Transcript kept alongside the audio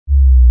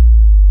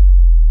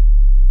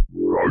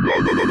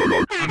I'm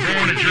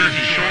going to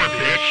Jersey Shore,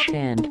 bitch.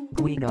 And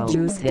Guido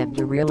Juice had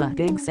gorilla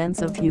big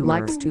sense of humor.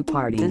 Likes to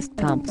party. This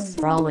pumps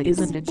Frolly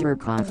isn't a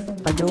jerk off.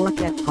 A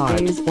dork at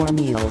parties for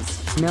meals.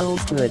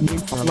 Smells good.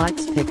 Info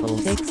likes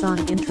pickles. Takes on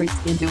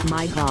interest into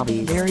my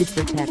hobby. Very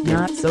protect.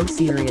 Not so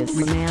serious.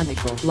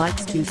 Romantical.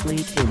 Likes to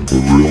sleep in.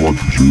 Gorilla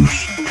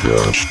Juice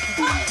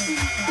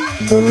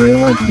Cast.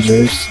 Gorilla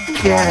Juice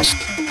Cast.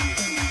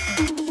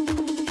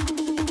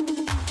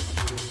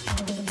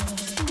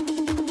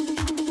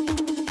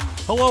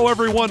 Hello,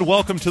 everyone.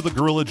 Welcome to the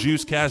Gorilla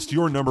Juice Cast,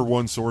 your number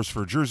one source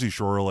for Jersey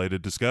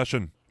Shore-related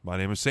discussion. My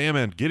name is Sam,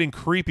 and getting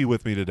creepy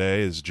with me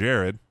today is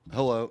Jared.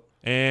 Hello.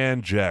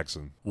 And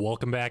Jackson.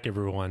 Welcome back,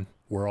 everyone.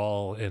 We're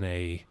all in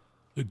a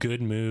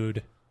good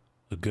mood,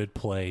 a good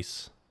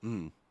place.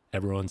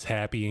 Everyone's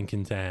happy and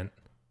content.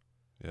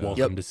 Yeah.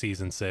 Welcome to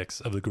Season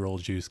 6 of the Gorilla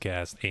Juice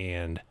Cast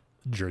and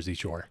Jersey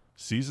Shore.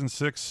 Season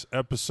 6,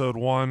 Episode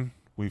 1.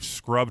 We've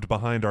scrubbed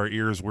behind our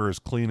ears. We're as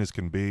clean as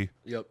can be.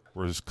 Yep.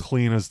 We're as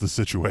clean as the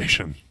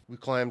situation. We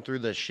climbed through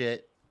the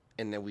shit,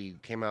 and then we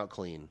came out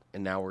clean,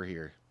 and now we're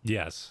here.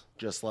 Yes.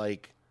 Just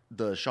like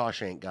the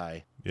Shawshank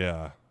guy.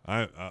 Yeah.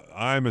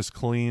 I'm as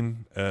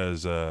clean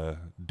as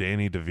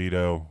Danny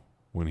DeVito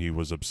when he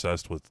was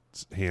obsessed with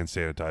hand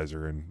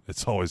sanitizer and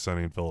It's Always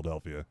Sunny in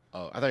Philadelphia.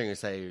 Oh, I thought you were going to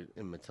say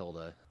in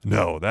Matilda.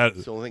 No,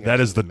 It's the only thing that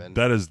I've is seen him in.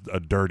 that is a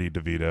dirty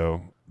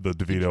DeVito. The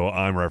DeVito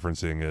I'm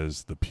referencing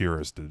is the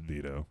purest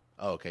DeVito.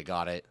 Oh, okay,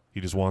 got it. He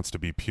just wants to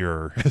be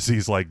pure as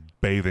he's like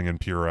bathing in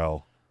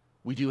Purell.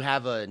 We do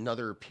have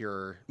another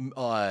pure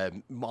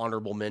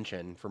honorable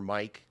mention for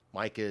Mike.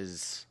 Mike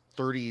is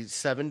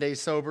 37 days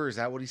sober. Is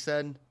that what he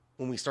said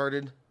when we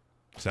started?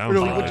 Sounds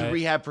No, he like went it. to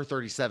rehab for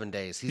 37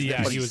 days. He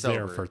he's was sober.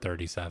 there for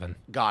 37.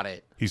 Got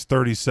it. He's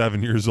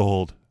 37 years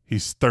old.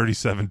 He's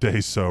 37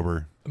 days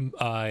sober.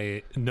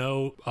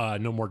 No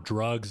more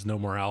drugs, no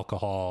more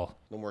alcohol.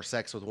 No more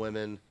sex with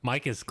women.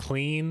 Mike is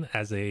clean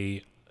as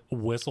a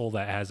whistle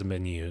that hasn't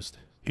been used.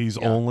 He's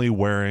only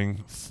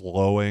wearing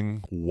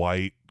flowing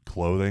white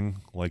clothing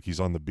like he's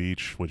on the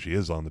beach, which he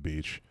is on the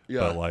beach. Yeah.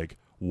 But like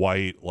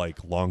white,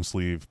 like long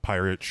sleeve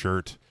pirate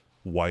shirt,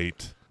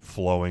 white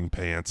flowing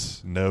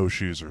pants, no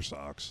shoes or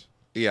socks.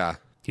 Yeah.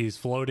 He's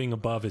floating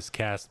above his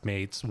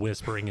castmates,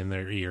 whispering in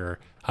their ear,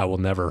 "I will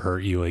never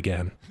hurt you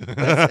again." Actually,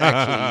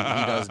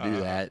 he does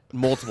do that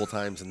multiple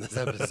times in this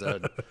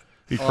episode.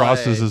 He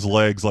crosses his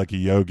legs like a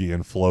yogi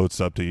and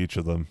floats up to each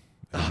of them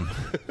and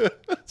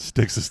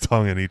sticks his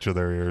tongue in each of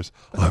their ears.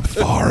 I'm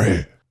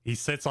sorry. He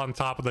sits on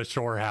top of the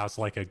shore house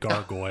like a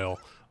gargoyle,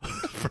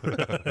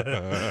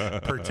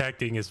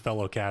 protecting his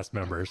fellow cast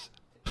members.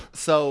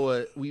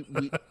 So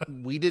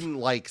we didn't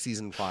like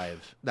season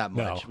 5 that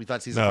much. No. We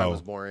thought season 5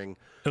 was boring.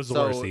 It was the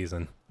worst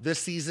season. This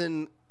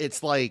season,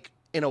 it's like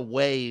in a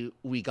way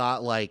we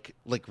got like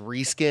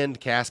reskinned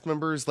cast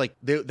members. Like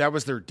that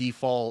was their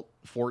default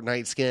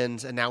Fortnite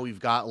skins, and now we've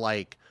got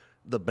like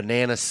the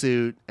banana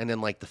suit and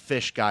then like the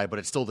fish guy, but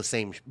it's still the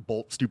same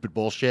stupid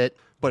bullshit.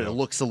 But it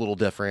looks a little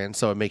different,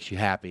 so it makes you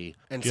happy.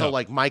 And so,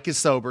 like, Mike is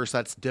sober, so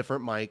that's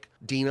different Mike.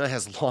 Dina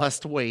has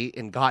lost weight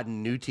and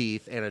gotten new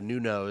teeth and a new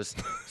nose,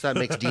 so that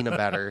makes Dina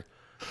better.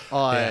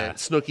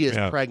 Snooki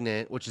is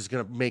pregnant, which is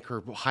going to make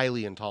her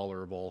highly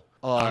intolerable.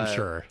 I'm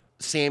sure.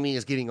 Sammy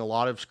is getting a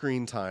lot of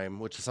screen time,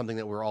 which is something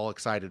that we're all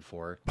excited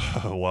for.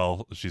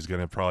 Well, she's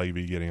going to probably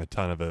be getting a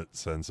ton of it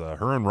since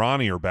her and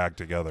Ronnie are back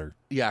together.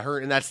 Yeah,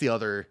 and that's the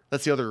other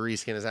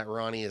reskin is that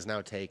Ronnie is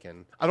now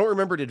taken. I don't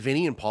remember, did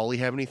Vinny and Paulie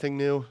have anything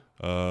new?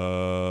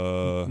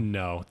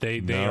 No, they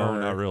are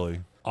not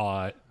really.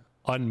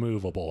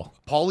 Unmovable.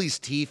 Paulie's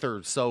teeth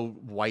are so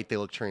white they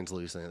look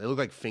translucent. They look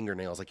like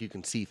fingernails, like you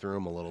can see through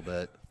them a little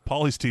bit.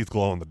 Paulie's teeth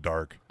glow in the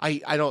dark. I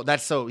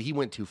don't. He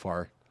went too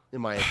far, in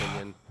my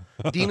opinion.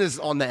 Dina's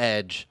on the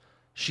edge.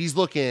 She's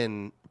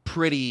looking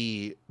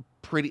pretty.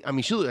 I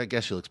mean, I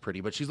guess she looks pretty,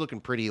 but she's looking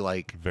pretty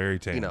like Very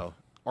tan.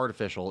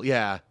 Artificial.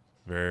 Yeah.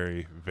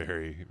 Very,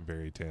 very,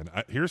 very tan.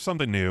 Here's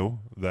something new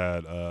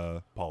that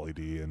Paulie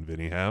D and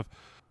Vinny have.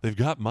 They've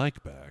got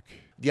Mike back.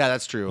 Yeah,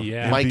 that's true.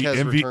 Yeah. Mike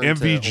has returned to old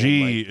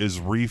MVG Mike. is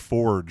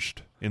reforged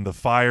in the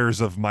fires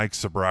of Mike's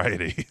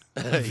sobriety.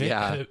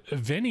 Yeah.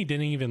 Vinny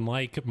didn't even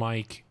like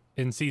Mike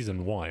in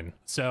season 1.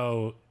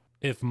 So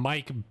if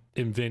Mike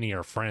and Vinny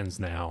are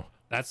friends now,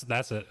 that's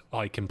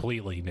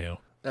completely new.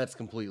 That's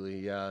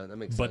completely, that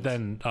makes sense. But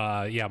then,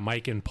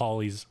 Mike and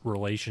Paulie's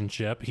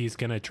relationship, he's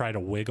going to try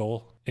to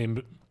wiggle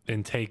and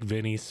take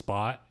Vinny's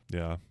spot.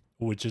 Yeah.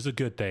 Which is a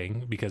good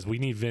thing because we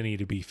need Vinny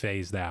to be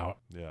phased out.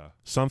 Yeah.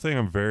 Something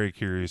I'm very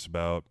curious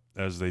about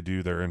as they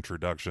do their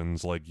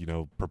introductions, like,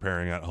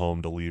 preparing at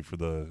home to leave for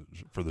the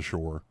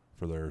shore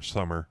for their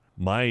summer.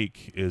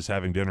 Mike is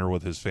having dinner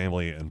with his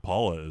family and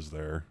Paula is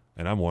there.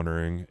 And I'm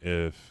wondering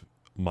if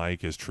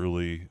Mike is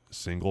truly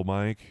single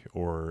Mike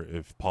or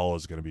if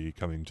Paula's going to be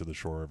coming to the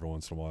shore every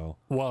once in a while.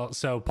 Well,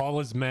 so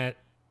Paula's met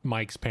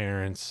Mike's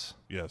parents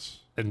Yes.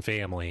 and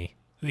family.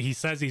 He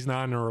says he's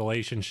not in a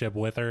relationship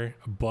with her,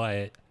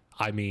 but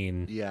I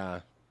mean,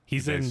 yeah,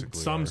 he's You in basically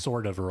some are.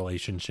 sort of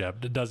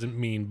relationship. It doesn't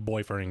mean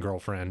boyfriend and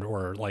girlfriend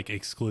or like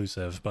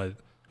exclusive, but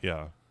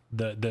Yeah.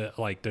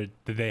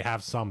 they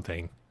have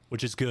something,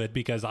 which is good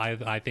because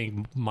I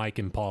think Mike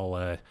and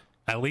Paula,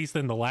 at least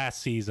in the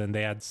last season,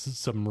 they had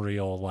some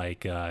real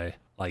like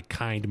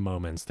kind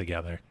moments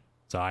together.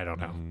 So I don't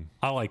know.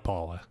 I like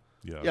Paula.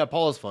 Yeah,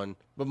 Paula's fun,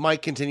 but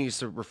Mike continues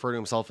to refer to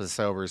himself as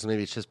sober, so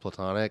maybe it's just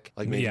platonic.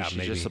 Like maybe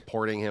she's just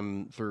supporting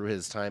him through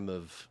his time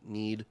of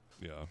need.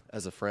 Yeah.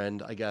 As a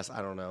friend, I guess.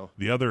 I don't know.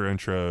 The other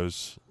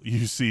intros,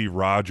 you see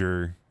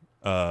Roger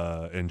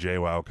and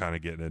JWoww kind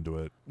of getting into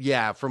it.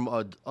 Yeah, from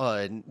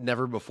a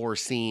never before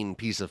seen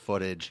piece of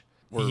footage.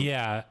 Where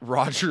Yeah.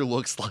 Roger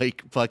looks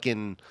like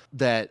fucking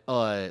that.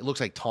 It looks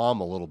like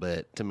Tom a little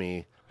bit to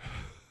me.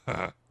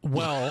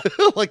 Well,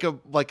 like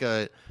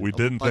a We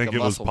didn't like think a it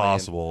was muscle man.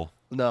 possible.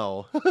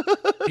 No.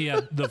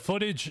 yeah, the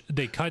footage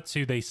they cut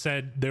to, they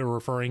said they're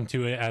referring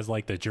to it as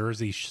like the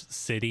Jersey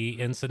City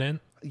incident.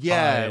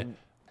 Yeah.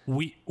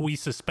 We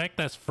suspect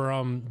that's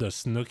from the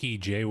Snooki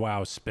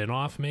JWoww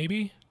spinoff,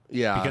 maybe.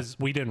 Yeah. Because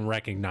we didn't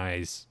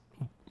recognize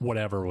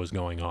whatever was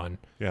going on.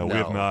 Yeah, we No.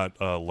 have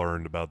not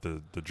learned about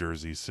the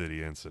Jersey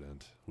City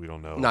incident. We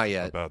don't know Not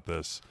yet. about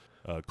this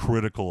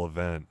critical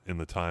event in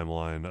the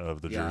timeline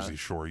of the Yeah. Jersey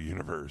Shore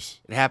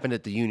universe. It happened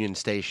at the Union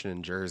Station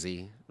in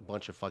Jersey. A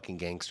bunch of fucking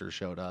gangsters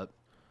showed up,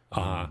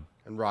 and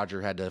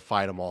Roger had to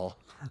fight them all.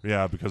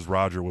 Yeah, because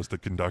Roger was the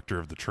conductor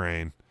of the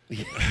train.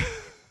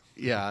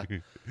 Yeah.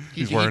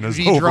 He's wearing his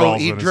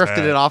overalls He and his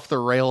drifted hat. it off the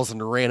rails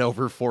and ran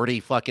over 40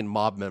 fucking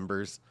mob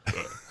members.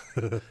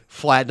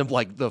 Flattened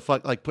them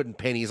like putting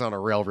pennies on a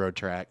railroad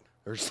track.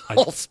 They're just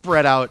all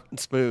spread out and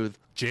smooth.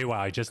 JWoww,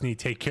 I just need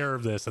to take care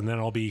of this and then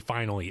I'll be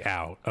finally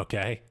out,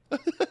 okay?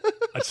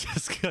 I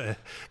just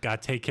gotta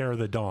take care of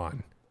the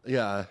Dawn.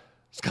 Yeah.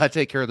 Just gotta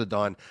take care of the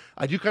Dawn.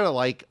 I do kind of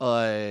like,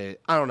 I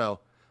don't know.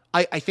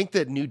 I think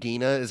that New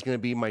Dina is going to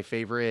be my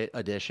favorite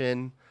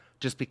addition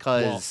just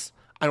because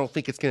I don't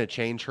think it's going to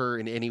change her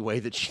in any way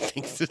that she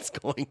thinks it's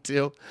going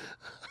to.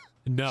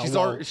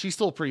 No, She's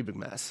still a pretty big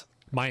mess.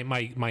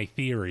 my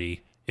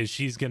theory is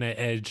she's gonna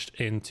edge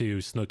into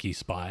Snooki's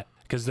spot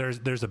because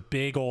there's a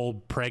big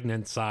old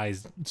pregnant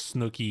sized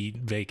Snooki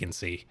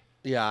vacancy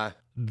Yeah.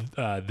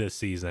 this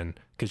season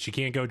because she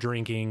can't go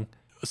drinking,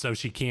 so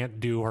she can't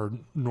do her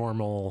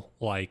normal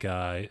like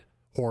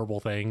horrible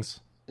things.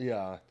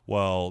 Yeah.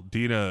 Well,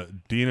 Dina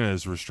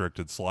is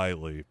restricted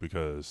slightly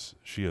because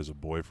she has a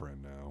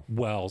boyfriend now.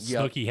 Well,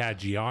 Yep. Snooki had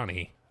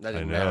Gianni. That I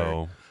didn't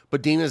know. matter.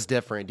 But Dina's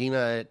different.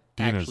 Dina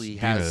actually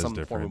has Dina is some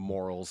form different. of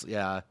morals.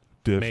 Yeah.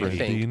 Different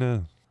Maybe.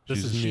 Dina. This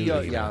She's- is new. Yeah.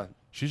 Dina. Yeah.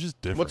 She's just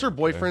different. What's her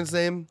boyfriend's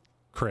name?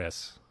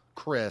 Chris.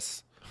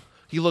 Chris.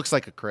 He looks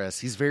like a Chris.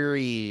 He's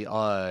very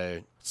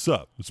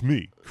Sup? It's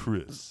me,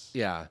 Chris.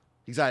 yeah.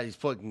 He's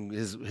fucking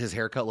his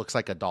haircut looks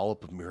like a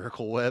dollop of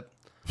Miracle Whip.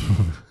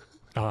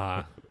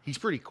 He's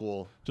pretty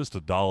cool. Just a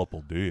dollop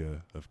will do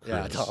you of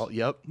Chris. Yeah.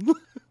 Yep.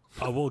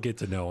 We'll get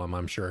to know him,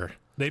 I'm sure.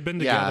 They've been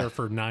Yeah. together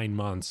for 9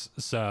 months,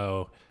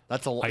 so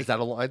That's a is that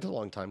a long? It's a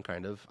long time,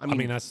 kind of. I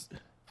mean that's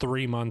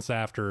 3 months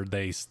after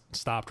they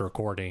stopped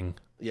recording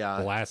yeah.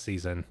 the last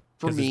season.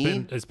 For 'Cause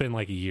me- it's been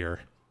like a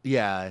year.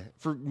 Yeah,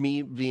 for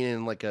me being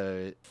in like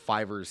a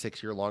 5 or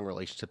 6 year long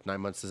relationship, 9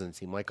 months doesn't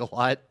seem like a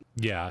lot.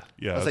 Yeah.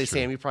 Yeah, I'll say, that's true.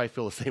 Sam, you probably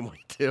feel the same way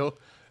too.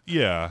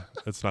 Yeah,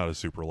 it's not a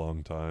super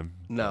long time.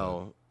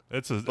 No,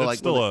 It's like,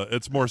 still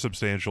it's more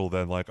substantial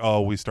than like,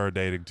 oh, we started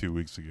dating 2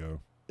 weeks ago.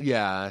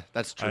 yeah,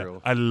 that's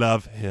true. I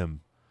love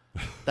him.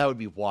 That would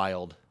be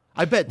wild.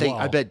 I bet Wow.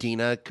 I bet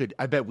Dina could.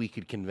 I bet we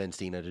could convince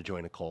Dina to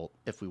join a cult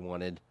if we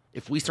wanted.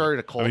 If we started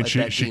a cult, I mean, I she-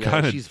 bet she Dina.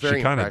 kinda- She's she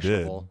very kinda did.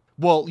 impressionable.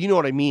 Well, you know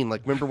what I mean.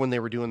 Like, remember when they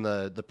were doing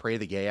the pray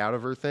the gay out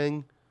of her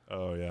thing?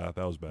 Oh yeah,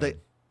 that was bad.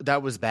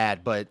 That was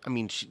bad. But I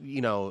mean,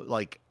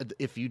 like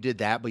if you did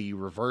that, but you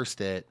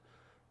reversed it,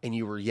 and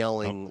you were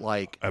yelling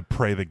like, I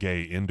pray the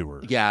gay into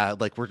her. yeah,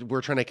 like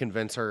we're trying to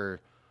convince her.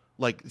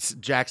 Like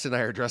Jackson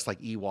and I are dressed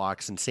like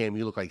Ewoks, and Sam,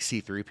 you look like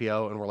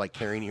C-3PO, and we're like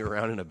carrying you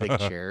around in a big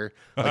chair,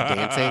 like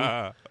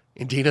dancing.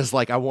 And Dina's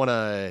like, I want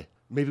to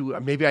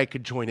maybe I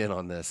could join in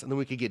on this, and then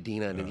we could get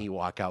Dina in an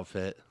Ewok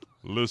outfit.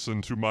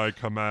 Listen to my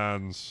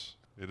commands.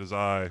 It is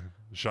I,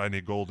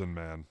 shiny golden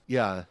man.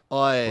 Yeah,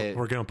 We're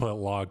going to put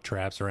log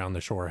traps around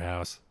the shore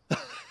house.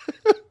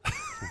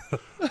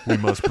 We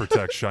must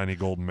protect shiny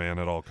golden man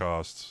at all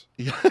costs.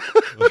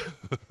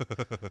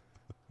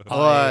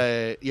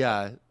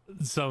 yeah.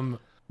 Some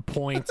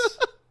points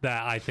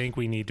that I think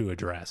we need to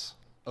address.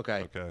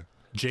 Okay. Okay.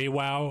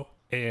 JWoww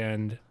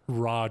and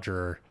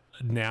Roger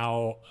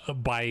now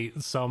by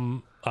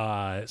some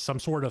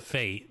sort of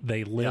fate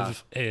they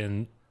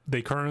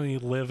currently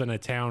live in a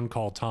town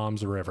called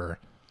Tom's River,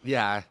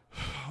 Yeah.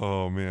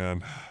 Oh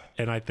man.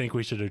 and I think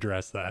we should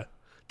address that.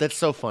 That's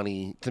so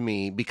funny to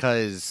me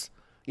because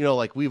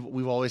like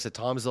we've always said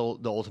Tom's the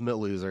ultimate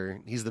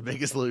loser. He's the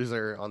biggest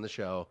loser on the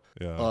show.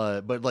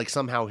 Yeah. But like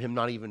somehow him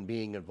not even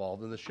being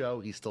involved in the show,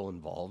 he's still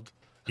involved.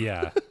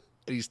 Yeah.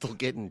 And he's still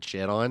getting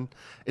shit on.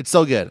 It's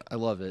so good. I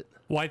love it.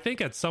 Well, I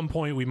think at some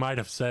point we might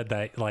have said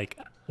that like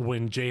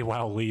when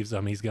JWoww leaves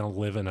him, he's gonna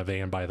live in a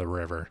van by the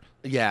river.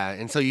 Yeah,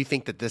 and so you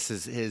think that this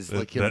is his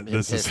like him,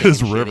 this him is pissing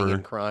his and shitting river.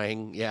 and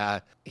crying. Yeah,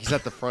 he's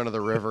at the front of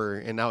the river,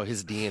 and now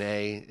his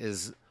DNA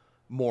is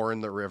more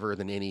in the river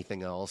than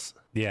anything else.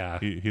 Yeah.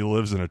 He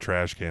lives in a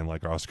trash can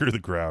like Oscar the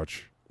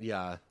Grouch.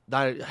 Yeah,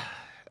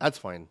 that's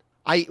fine.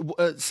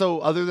 So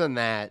other than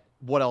that,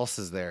 what else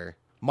is there?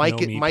 Mike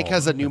No Mike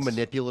has a new meatball.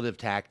 manipulative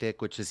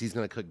tactic, which is he's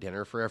going to cook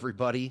dinner for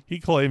everybody. He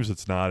claims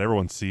it's not.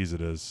 Everyone sees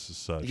it as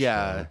such.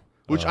 Yeah, though.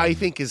 which I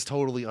think is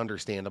totally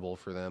understandable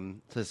for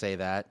them to say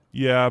that.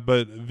 Yeah,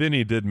 but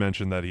Vinny did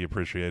mention that he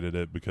appreciated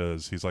it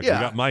because he's like, Yeah.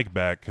 we got Mike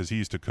back because he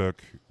used to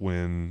cook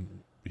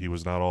when he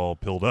was not all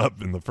pilled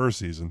up in the first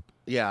season.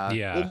 Yeah.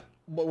 Yeah. Well,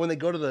 but when they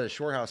go to the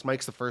shore house,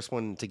 Mike's the first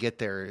one to get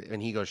there,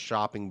 and he goes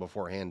shopping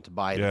beforehand to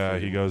buy. Yeah, the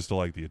food. he goes to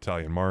like the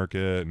Italian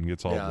market and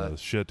gets all Yeah. the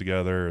shit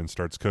together and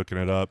starts cooking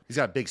it up. He's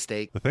got a big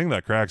steak. The thing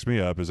that cracks me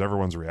up is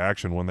everyone's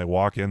reaction when they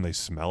walk in, they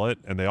smell it,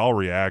 and they all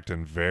react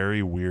in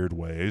very weird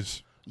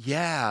ways.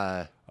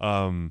 Yeah.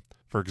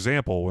 For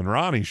example, when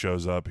Ronnie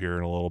shows up here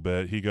in a little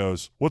bit, he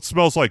goes, "What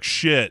smells like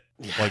shit?"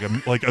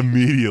 Like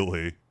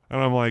immediately,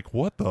 and I'm like,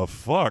 "What the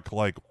fuck?"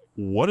 Like,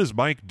 what is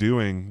Mike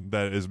doing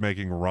that is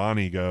making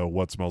Ronnie go,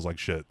 "What smells like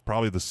shit?"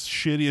 Probably the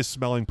shittiest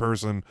smelling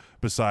person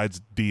besides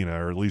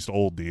Dina, or at least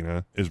old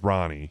Dina, is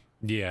Ronnie.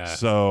 Yeah.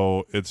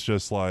 So it's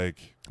just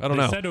like, I don't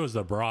They know. said it was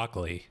the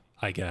broccoli,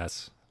 I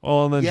guess.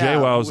 Oh, and then Yeah,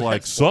 JWoww was well,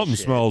 like, that's something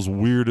bullshit. smells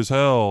weird as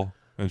hell.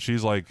 And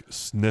she's like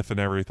sniffing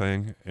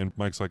everything. And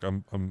Mike's like,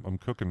 I'm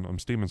cooking, I'm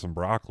steaming some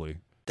broccoli.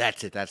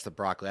 That's it. That's the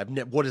broccoli.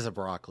 What is a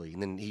broccoli?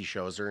 And then he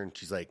shows her, and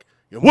she's like,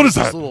 What is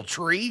this that? little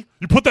tree?"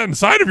 You put that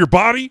inside of your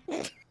body?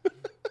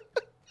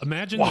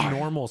 Imagine Why? the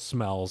normal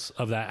smells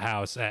of that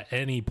house at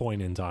any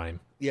point in time.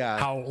 Yeah.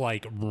 How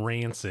like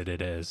rancid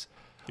it is.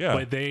 Yeah.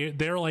 But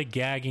they're like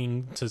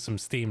gagging to some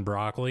steamed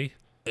broccoli.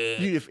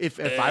 Dude,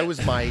 if I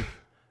was Mike,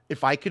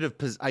 if I could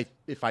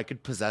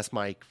possess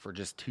Mike for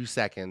just 2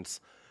 seconds,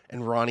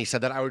 and Ronnie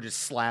said that, I would just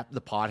slap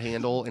the pot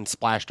handle and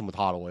splashed him with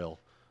hot oil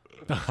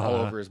all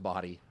over his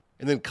body,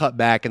 and then cut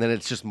back, and then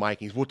it's just Mike.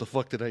 He's, "What the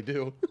fuck did I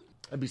do?"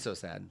 I'd be so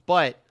sad.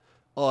 But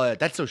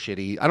that's so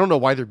shitty. I don't know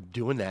why they're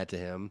doing that to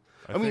him.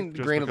 I mean, think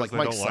just granted, because like they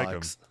Mike don't like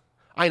him. sucks.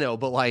 I know,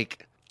 but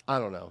like, I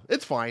don't know.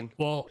 It's fine.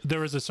 Well, there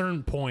was a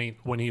certain point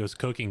when he was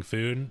cooking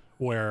food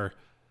where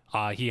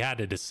he had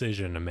a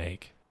decision to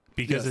make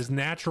because Yes. his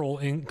natural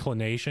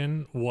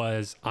inclination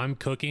was, I'm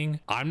cooking,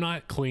 I'm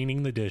not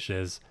cleaning the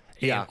dishes,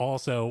 and Yeah.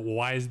 also,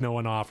 why is no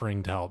one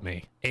offering to help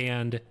me?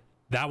 And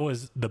that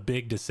was the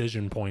big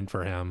decision point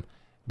for him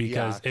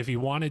because Yeah. if he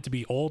wanted to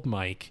be old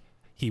Mike,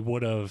 he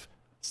would have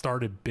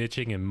started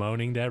bitching and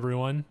moaning to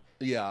everyone.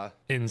 Yeah.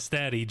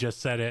 Instead, he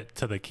just said it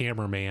to the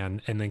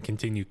cameraman and then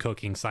continued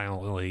cooking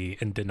silently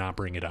and did not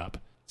bring it up.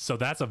 So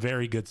that's a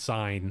very good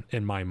sign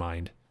in my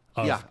mind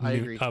of, Yeah, I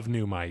agree. of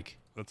new Mike.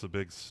 That's a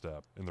big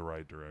step in the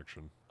right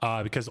direction.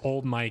 Because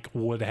old Mike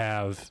would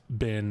have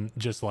been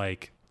just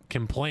like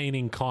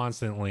complaining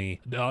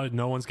constantly.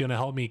 No one's going to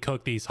help me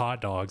cook these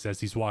hot dogs as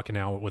he's walking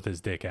out with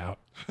his dick out.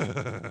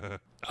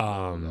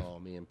 Oh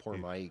man, poor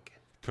Mike.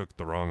 Cooked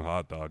the wrong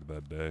hot dog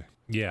that day.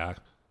 Yeah.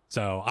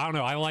 So I don't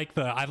know. I like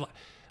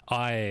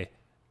it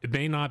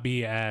may not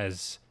be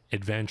as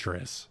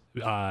adventurous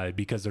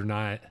because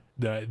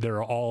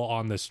they're all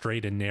on the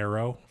straight and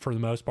narrow for the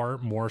most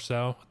part, more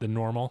so than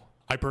normal.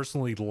 I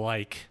personally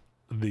like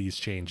these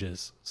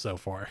changes so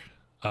far.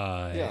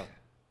 Yeah.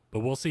 But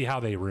we'll see how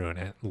they ruin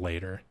it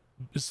later.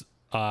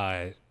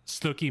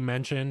 Snooki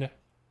mentioned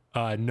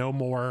no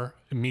more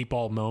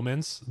meatball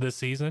moments this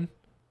season.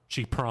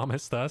 She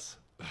promised us.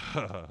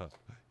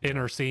 In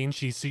her scene,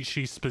 she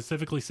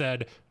specifically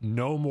said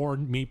no more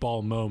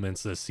meatball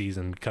moments this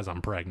season because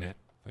I'm pregnant.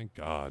 Thank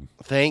God.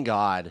 Thank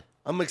God.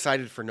 I'm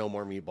excited for no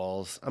more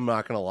meatballs. I'm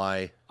not gonna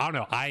lie. I don't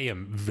know. I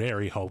am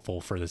very hopeful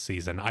for this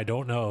season. I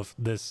don't know if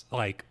this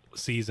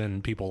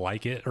season people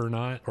like it or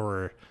not,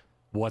 or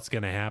what's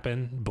gonna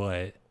happen,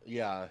 but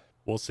Yeah.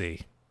 we'll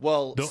see.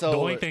 Well, The so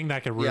only thing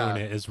that could ruin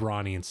yeah. it is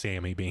Ronnie and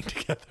Sammy being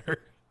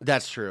together.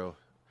 That's true.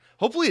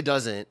 Hopefully it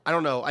doesn't. I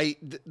don't know.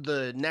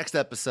 The next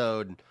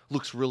episode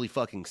looks really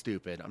fucking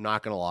stupid. I'm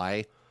not gonna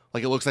lie.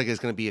 Like, it looks like it's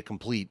gonna be a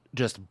complete,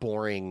 just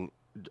boring,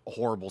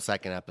 horrible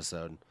second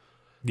episode.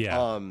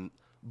 Yeah.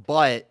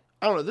 But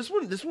I don't know. This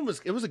one was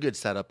a good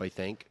setup. I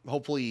think.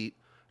 Hopefully,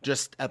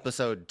 just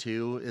episode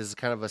 2 is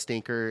kind of a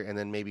stinker, and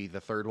then maybe the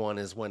third one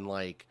is when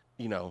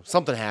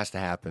something has to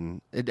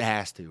happen. It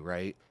has to,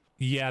 right?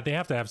 Yeah, they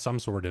have to have some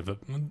sort of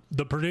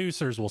the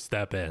producers will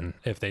step in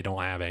if they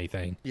don't have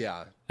anything,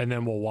 Yeah. and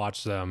then we'll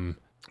watch them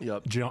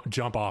Yep.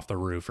 jump off the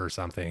roof or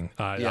something.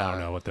 I Yeah. don't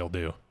know what they'll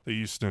do. They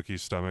use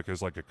Snooki's stomach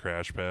as like a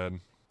crash pad.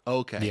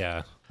 Okay.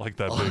 Yeah. Like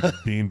that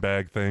big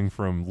beanbag thing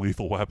from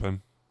Lethal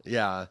Weapon.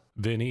 Yeah.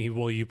 Vinny,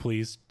 will you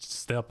please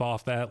step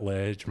off that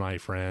ledge, my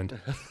friend?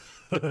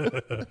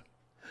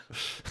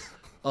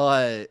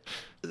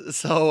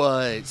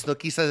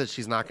 Snooki says that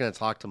she's not going to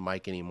talk to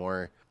Mike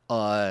anymore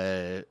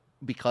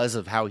because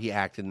of how he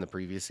acted in the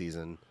previous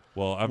season.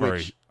 Well, I've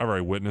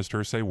already witnessed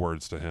her say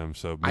words to him,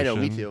 so I know,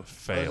 me mission too. I was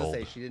failed.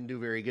 gonna say, she didn't do a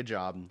very good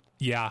job.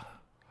 Yeah.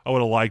 I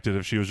would have liked it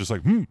if she was just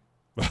like,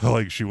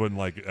 like she wouldn't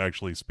like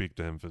actually speak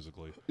to him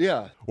physically.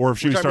 Yeah. Or if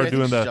she Which, started I think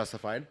doing she's the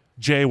justified.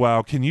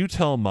 JWoww, can you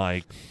tell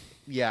Mike?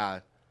 Yeah.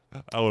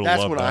 I would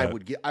That's love when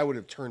that. I would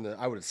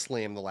have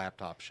slammed the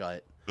laptop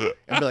shut and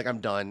be like, I'm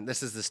done.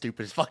 This is the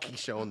stupidest fucking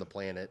show on the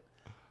planet.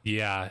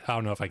 Yeah, I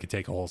don't know if I could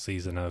take a whole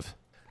season of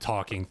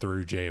talking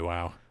through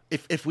JWoww.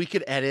 If we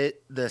could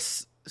edit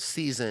this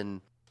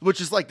season,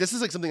 which is like, this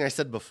is like something I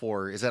said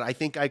before, is that I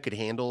think I could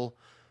handle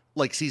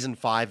like season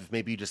 5 if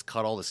maybe you just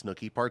cut all the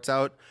Snooki parts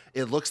out.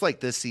 It looks like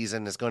this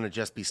season is going to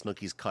just be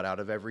Snooki's cut out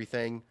of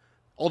everything.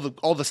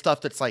 All the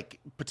stuff that's like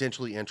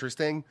potentially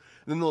interesting.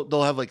 And then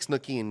they'll have like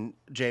Snooki and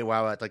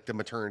JWoww at like the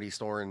maternity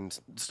store, and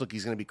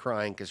Snooki's going to be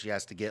crying because she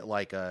has to get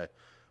like a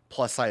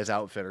plus size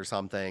outfit or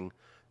something.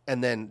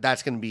 And then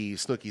that's going to be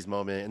Snooki's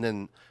moment. And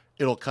then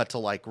it'll cut to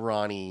like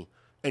Ronnie,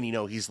 and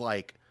he's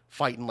like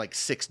fighting like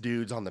 6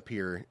 dudes on the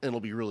pier, and it'll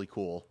be really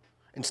cool.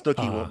 And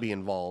Snooki won't be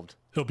involved.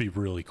 It'll be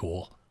really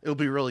cool. It'll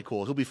be really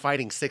cool. He'll be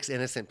fighting 6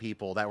 innocent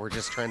people that were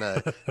just trying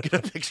to get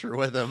a picture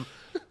with him.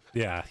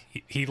 Yeah,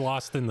 he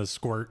lost in the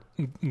squirt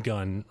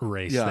gun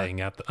race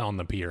thing on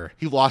the pier.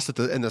 He lost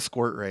in the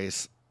squirt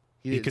race.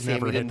 He could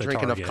never he hit didn't the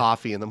drink enough target.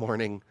 coffee in the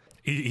morning.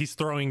 He's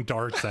throwing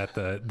darts at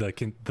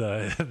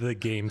the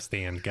game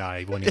stand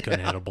guy when he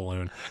couldn't hit a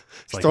balloon.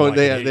 It's like, Throwing-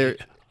 well, they-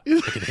 I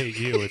could hate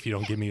you if you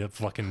don't give me a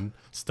fucking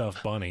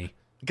stuffed bunny.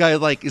 Guy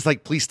is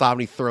like, please stop,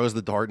 and he throws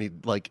the dart, and he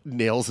like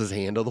nails his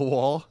hand to the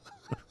wall.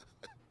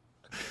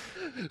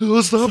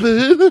 Oh, stop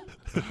it!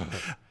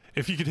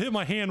 If you could hit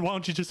my hand, why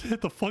don't you just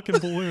hit the fucking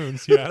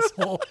balloons, you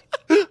asshole?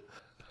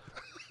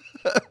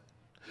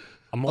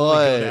 I'm only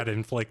good at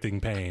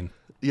inflicting pain.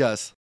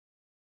 Yes.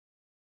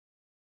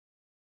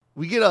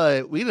 We get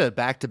a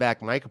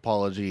back-to-back Mike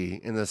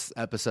apology in this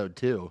episode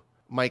too.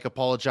 Mike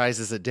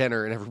apologizes at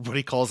dinner, and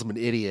everybody calls him an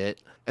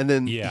idiot. And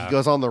then he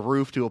goes on the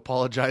roof to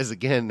apologize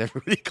again, and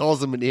everybody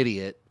calls him an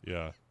idiot.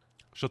 Yeah.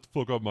 Shut the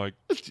fuck up, Mike.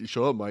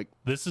 Shut up, Mike.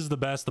 This is the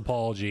best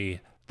apology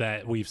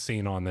that we've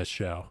seen on this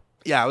show.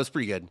 Yeah, it was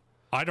pretty good.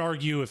 I'd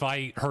argue if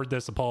I heard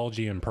this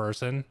apology in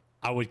person,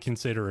 I would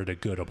consider it a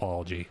good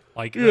apology.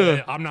 Like,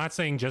 I'm not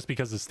saying just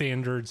because the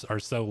standards are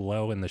so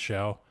low in the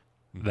show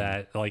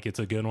that like it's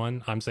a good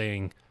one. I'm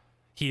saying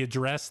he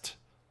addressed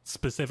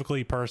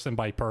specifically person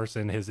by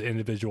person his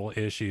individual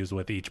issues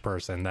with each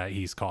person that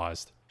he's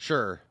caused.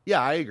 Sure.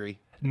 Yeah, I agree.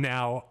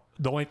 Now,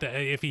 the only thing,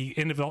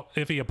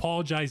 if he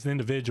apologized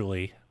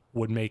individually,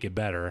 would make it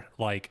better,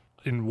 like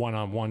in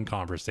one-on-one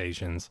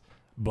conversations.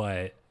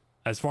 But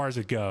as far as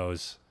it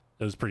goes,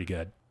 it was pretty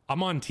good.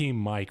 I'm on Team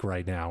Mike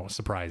right now,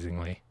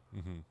 surprisingly.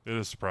 It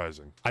is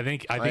surprising. I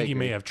think he agree.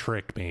 may have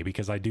tricked me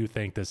because I do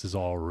think this is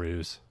all a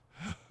ruse.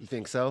 You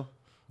think so?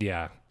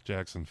 Yeah.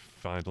 Jackson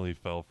finally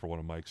fell for one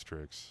of Mike's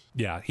tricks.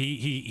 Yeah,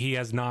 he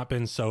has not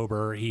been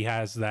sober. He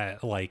has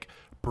that like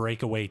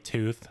breakaway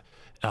tooth.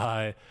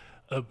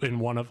 In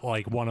one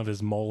of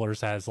his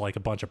molars has like a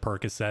bunch of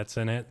Percocets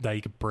in it that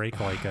he could break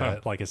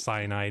like a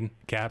cyanide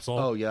capsule.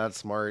 Oh, yeah, that's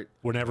smart.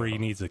 Whenever he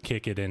needs to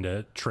kick it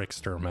into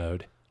trickster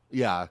mode.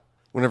 Yeah.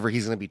 Whenever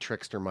he's going to be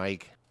Trickster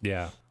Mike.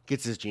 Yeah.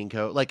 Gets his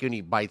Jinko. Like when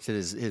he bites it,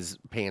 his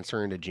pants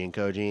turn into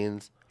Jinko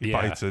jeans.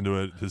 Yeah. Bites into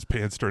it, his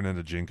pants turn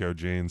into Jinko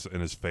jeans,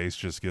 and his face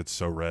just gets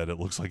so red it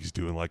looks like he's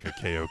doing like a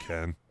KO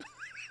Ken.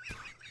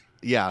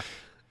 Yeah.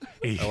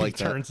 He like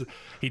that.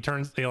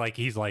 turns like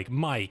he's like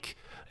Mike,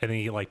 and then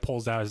he like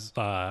pulls out his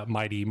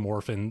Mighty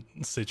Morphin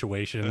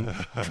situation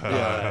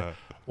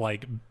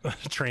like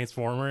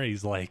Transformer.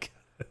 He's like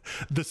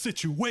the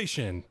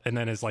situation, and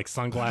then his like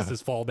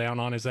sunglasses fall down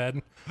on his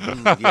head,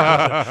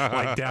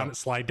 like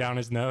slide down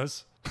his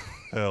nose.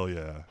 Hell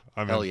yeah.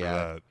 I'm Hell in for yeah.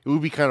 that. It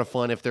would be kind of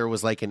fun if there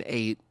was like an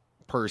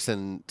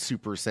 8-person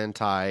Super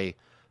Sentai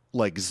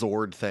like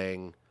Zord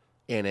thing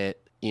in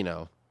it,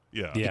 Yeah.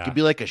 Yeah. It could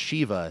be like a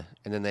Shiva,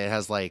 and then it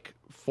has like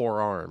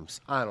 4 arms.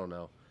 I don't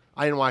know.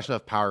 I didn't watch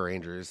enough Power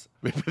Rangers.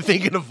 Maybe I'm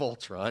thinking of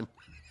Voltron.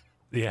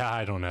 Yeah,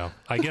 I don't know.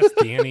 I guess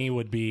Danny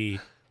would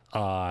be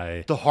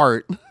The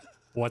heart.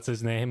 what's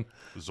his name?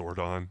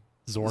 Zordon.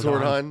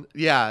 Zordon.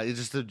 Yeah, it's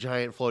just a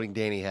giant floating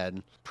Danny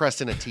head pressed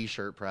in a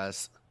t-shirt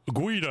press.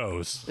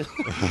 Guidos.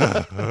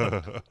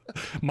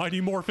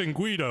 Mighty Morphin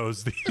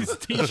Guidos. These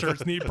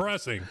t-shirts need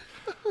pressing.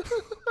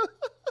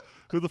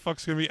 Who the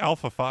fuck's going to be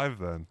Alpha 5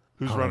 then?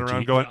 Who's Oh, running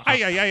around gee. going,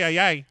 ay, ay, ay,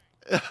 ay,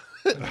 ay.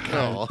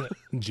 Oh.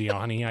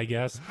 Gianni, I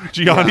guess.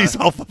 Gianni's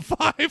Alpha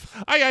 5. Ay,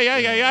 ay, ay,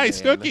 ay, ay, man.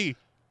 Snooki.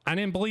 I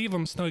didn't believe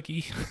him,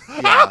 Snooky.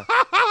 Yeah.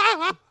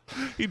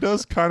 He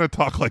does kind of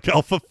talk like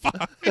Alpha 5.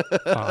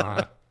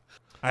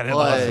 I didn't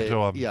listen to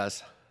him.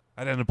 Yes.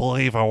 I didn't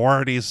believe a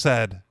word he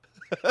said.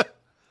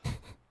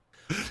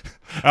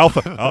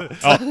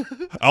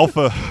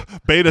 Alpha,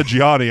 Beta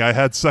Gianni, I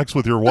had sex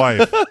with your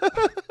wife.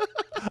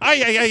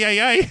 Ay, ay, ay, ay,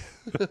 ay.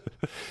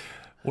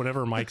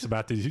 Whenever Mike's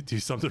about to do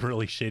something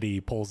really shitty,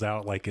 he pulls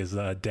out like his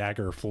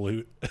dagger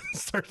flute and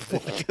starts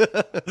playing.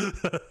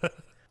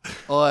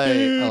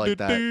 I like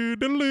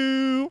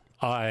that.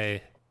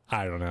 I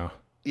don't know.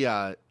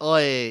 Yeah.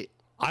 I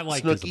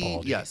like this Snooki.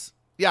 apology. Yes.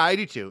 Yeah, I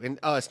do too. And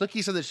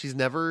Snooki said that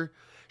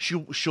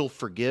she'll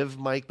forgive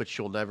Mike, but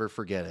she'll never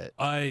forget it.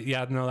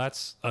 Yeah, no,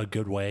 that's a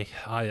good way.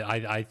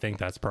 I think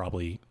that's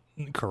probably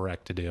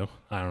correct to do.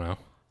 I don't know.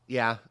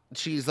 Yeah,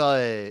 she's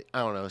I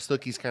don't know.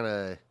 Snooki's kind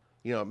of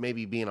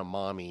maybe being a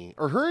mommy.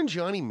 Are her and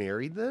Gianni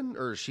married then?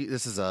 Or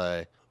this is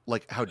a,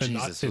 like how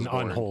Jesus was an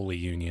born? unholy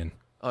union.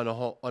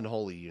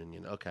 Unholy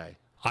union. Okay.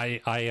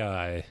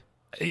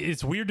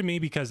 It's weird to me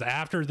because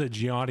after the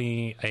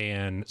Gianni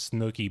and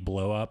Snooki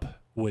blow up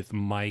with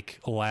Mike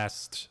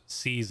last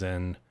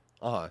season,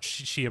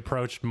 she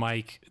approached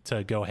Mike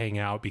to go hang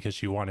out because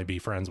she wanted to be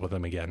friends with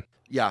him again.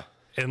 Yeah.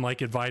 And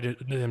like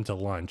invited him to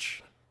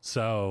lunch.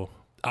 So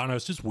I don't know.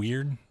 It's just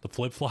weird. The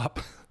flip flop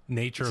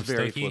nature It's of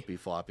very Snooki. flippy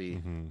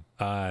floppy.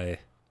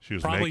 She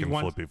was Probably making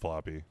one- flippy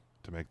floppy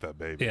to make that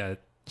baby. Yeah.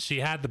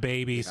 She had the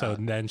baby, so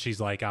then she's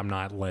like, I'm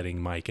not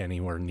letting Mike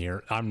anywhere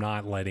near. I'm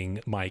not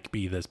letting Mike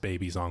be this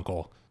baby's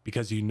uncle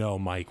because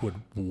Mike would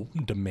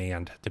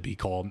demand to be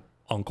called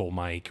Uncle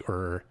Mike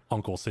or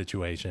Uncle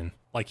Situation.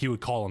 Like he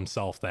would call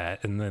himself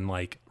that and then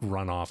like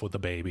run off with the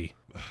baby.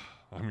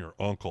 I'm your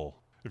uncle.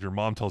 If your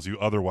mom tells you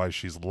otherwise,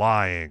 she's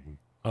lying.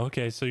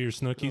 Okay, so you're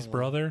Snooki's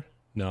brother?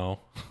 No.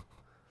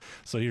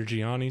 So you're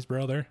Gianni's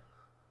brother?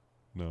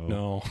 No.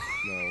 No.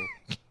 No.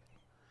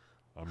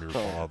 I'm your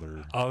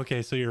father.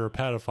 Okay, so you're a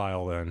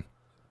pedophile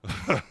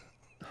then.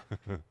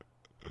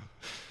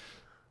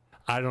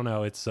 I don't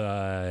know. It's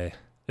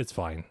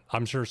fine.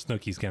 I'm sure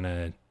Snooki's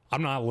gonna.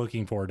 I'm not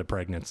looking forward to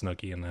pregnant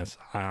Snooki in this.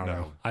 I don't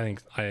know. I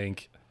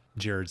think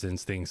Jared's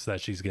instincts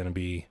that she's gonna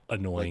be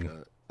annoying.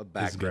 Like a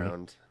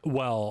background.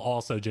 Well,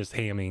 also just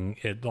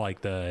hamming it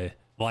like the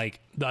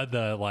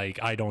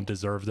I don't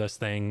deserve this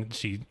thing.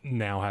 She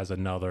now has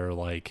another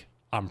like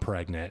I'm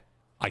pregnant.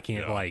 I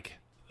can't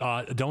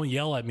don't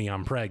yell at me.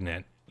 I'm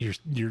pregnant.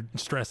 You're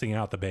stressing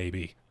out the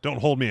baby. Don't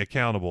hold me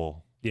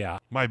accountable. Yeah,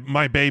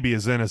 My baby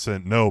is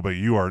innocent. No, but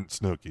you aren't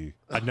Snooki.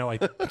 I know I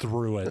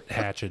threw a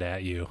hatchet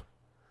at you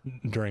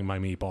during my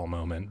meatball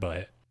moment,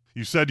 but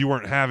You said you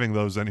weren't having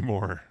those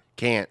anymore.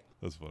 Can't.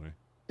 That's funny.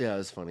 Yeah,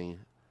 it's funny.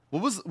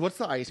 What's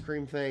the ice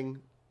cream thing?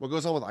 What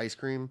goes on with ice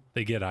cream?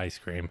 they get ice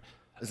cream.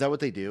 Is that what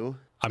they do?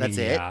 I That's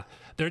mean, it? yeah.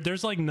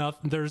 There's like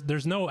nothing.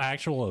 There's no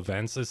actual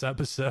events this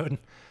episode.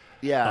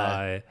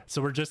 Yeah. So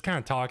we're just kind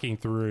of talking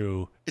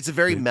through. It's a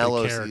very the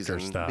mellow character season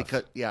stuff.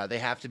 because they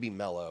have to be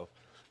mellow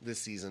this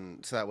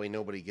season so that way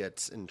nobody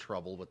gets in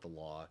trouble with the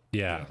law.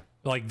 Yeah.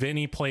 Like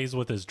Vinny plays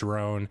with his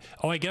drone.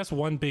 Oh, I guess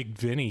one big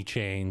Vinny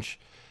change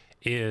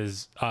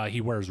is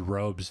he wears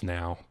robes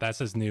now. That's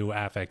his new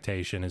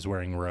affectation, is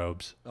wearing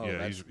robes. Oh, yeah,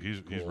 that's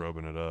he's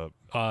robing it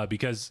up.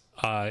 Because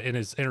in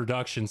his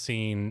introduction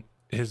scene,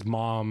 his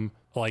mom,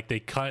 like they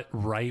cut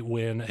right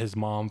when his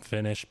mom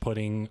finished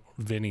putting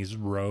Vinny's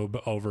robe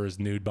over his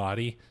nude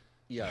body.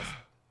 Yes.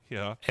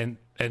 Yeah. And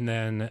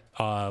then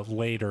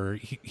later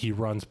he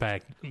runs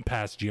back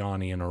past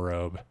Gianni in a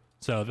robe.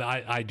 So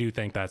I do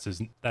think that's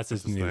his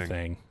new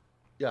thing,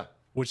 Yeah.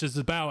 which is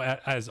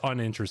about as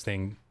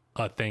uninteresting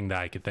a thing that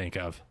I could think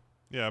of.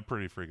 Yeah,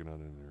 pretty freaking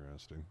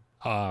uninteresting.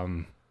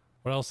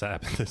 What else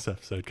happened this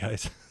episode,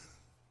 guys?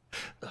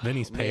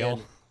 Vinny's pale.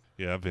 man.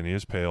 Yeah, Vinny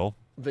is pale.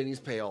 Vinny's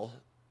pale.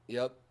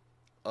 Yep.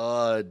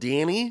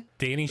 Danny.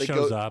 Danny They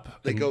shows go-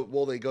 up. They and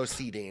go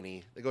see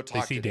Danny. They go They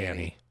talk see to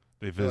Danny.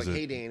 They They're like, visit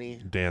hey, Danny.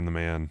 Dan the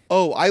man.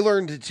 Oh, I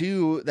learned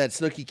too that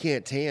Snooki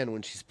can't tan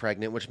when she's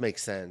pregnant, which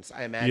makes sense.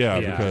 I imagine. Yeah,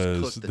 they just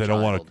because cook the they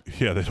don't want child.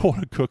 to. Yeah, they don't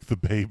want to cook the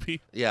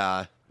baby.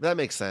 Yeah, that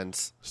makes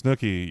sense.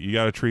 Snooki, you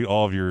got to treat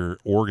all of your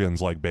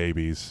organs like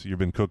babies. You've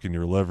been cooking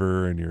your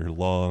liver and your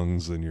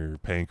lungs and your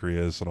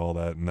pancreas and all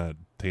that in that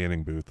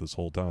tanning booth this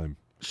whole time.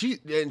 She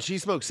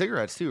smokes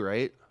cigarettes too,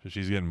 right?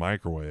 She's getting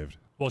microwaved.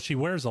 Well, she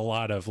wears a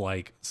lot of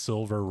like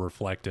silver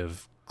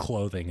reflective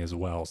clothing as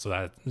well, so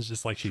that it's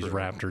just like she's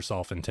wrapped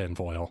herself in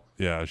tinfoil.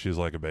 Yeah, she's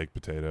like a baked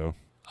potato.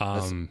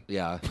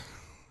 Yeah.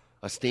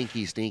 A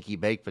stinky, stinky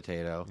baked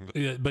potato.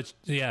 Yeah, but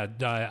yeah,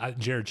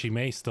 Jared, she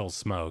may still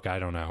smoke. I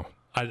don't know.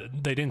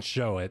 They didn't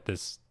show it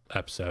this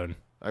episode.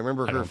 I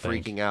remember her don't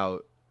think. freaking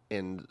out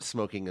and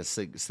smoking a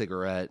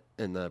cigarette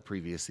in the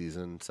previous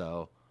season.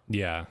 So,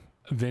 Yeah,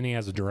 Vinny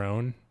has a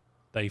drone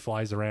that he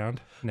flies around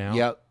now.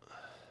 yep.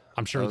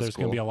 I'm sure That was there's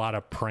going to cool. be a lot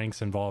of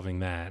pranks involving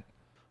that.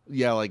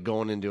 Yeah, like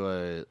going into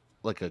a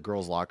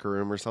girl's locker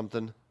room or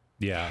something.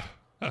 Yeah.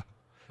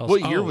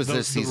 What year was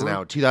this season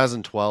out?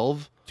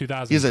 2012?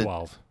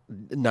 2012.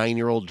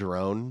 9-year-old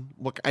drone.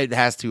 What? It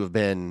has to have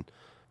been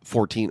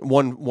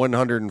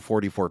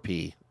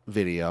 144p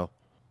video.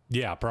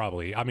 Yeah,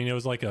 probably. I mean, it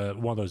was like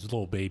one of those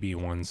little baby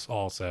ones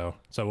also,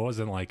 so it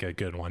wasn't like a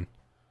good one.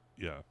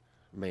 Yeah.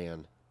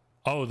 Man.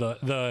 Oh,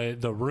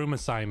 the room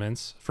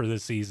assignments for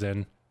this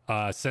season.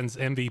 Since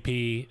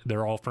MVP,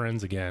 they're all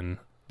friends again.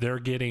 They're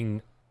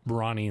getting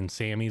Ronnie and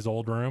Sammy's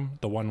old room,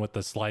 the one with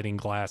the sliding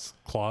glass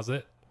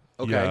closet.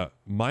 Okay. Yeah,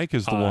 Mike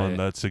is the one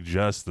that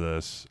suggests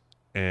this,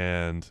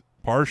 and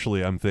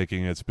partially I'm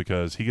thinking it's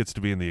because he gets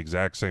to be in the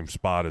exact same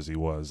spot as he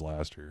was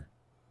last year.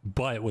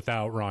 But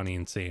without Ronnie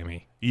and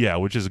Sammy. Yeah,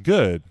 which is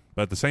good,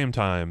 but at the same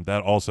time,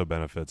 that also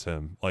benefits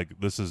him. Like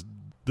this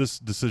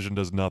decision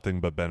does nothing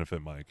but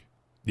benefit Mike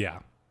Yeah.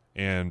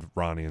 and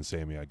Ronnie and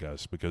Sammy, I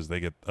guess, because they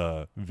get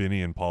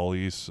Vinny and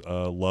Paulie's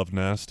love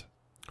nest.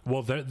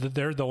 Well, they're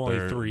the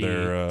only three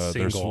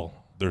single.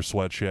 Their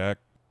sweat shack.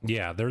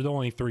 Yeah, they're the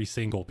only three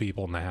single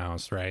people in the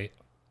house, right?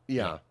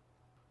 Yeah.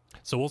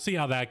 So we'll see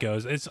how that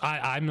goes.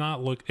 I'm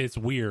not It's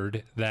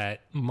weird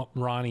that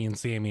Ronnie and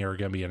Sammy are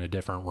going to be in a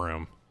different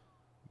room.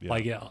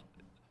 Yeah.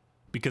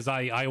 Because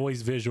I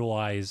always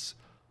visualize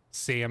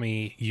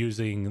Sammy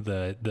using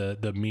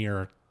the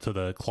mirror to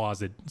the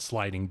closet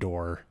sliding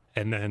door,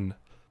 and then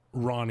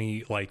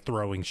Ronnie like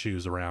throwing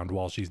shoes around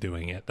while she's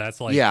doing it.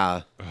 That's like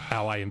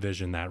how I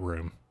envision that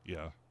room.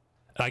 Yeah.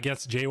 I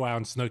guess JWoww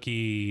and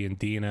Snooki and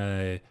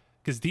Dina,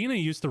 because Dina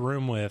used to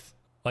room with,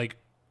 like,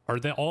 are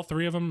they all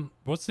three of them?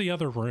 What's the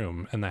other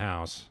room in the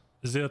house?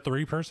 Is it a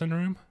 3-person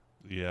room?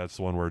 Yeah, it's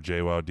the one where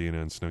JWoww, Dina,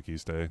 and Snooki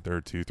stay. There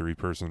are 2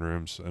 3-person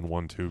rooms and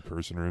 1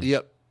 2-person room.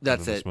 Yep,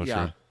 that's And then it. the smush Yeah.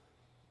 room.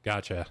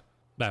 Gotcha.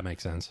 That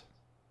makes sense.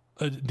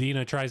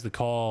 Dina tries to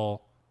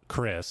call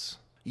Chris.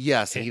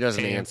 Yes, and he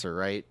doesn't And- answer,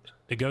 right?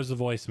 It goes to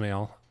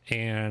voicemail,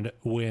 and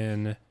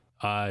when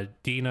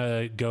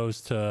Dina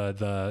goes to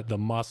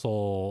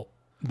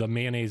the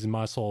mayonnaise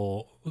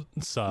muscle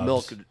subs,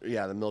 Milk,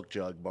 yeah, the milk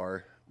jug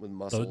bar with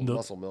muscle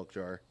milk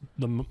jar.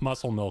 the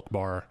muscle milk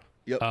bar,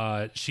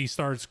 Yep. she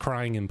starts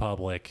crying in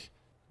public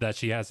that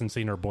she hasn't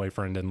seen her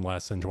boyfriend in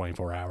less than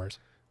 24 hours.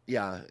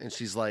 Yeah, and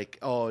she's like,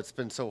 "Oh, it's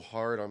been so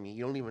hard on me.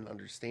 You don't even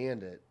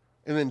understand it."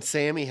 And then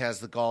Sammy has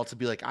the gall to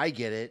be like, "I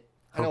get it.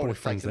 I Her know what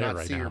it's like boyfriend's to there not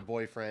right see your now."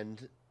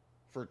 boyfriend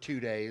for 2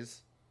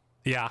 days."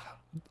 Yeah.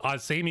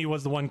 Sammy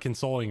was the one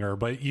consoling her,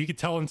 but you could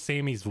tell in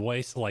Sammy's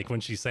voice, like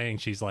when she's saying,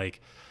 she's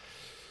like,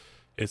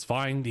 "It's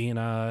fine,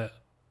 Dina.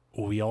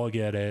 We all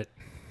get it.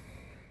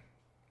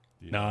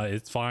 Yeah. No,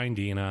 it's fine,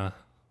 Dina."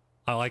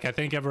 I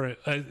think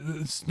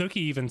Snooki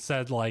even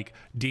said, like,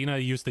 Dina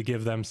used to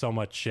give them so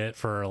much shit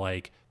for,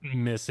 like,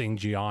 missing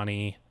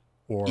Gianni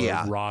or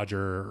Yeah.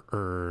 Roger,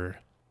 or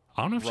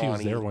I don't know if she was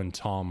Ronnie. there when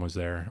Tom was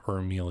there, or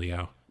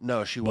Emilio.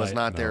 No, she was But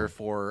not no. there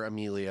for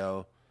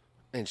Emilio,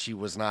 and she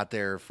was not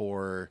there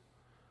for.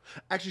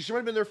 Actually, she might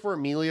have been there for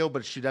Emilio,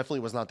 but she definitely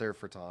was not there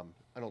for Tom.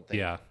 I don't think.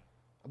 Yeah.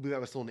 I believe I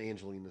was still in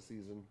Angelina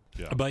season.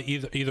 Yeah. But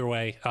either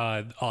way,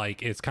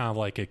 like, it's kind of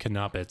like a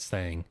Knuppets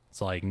thing. It's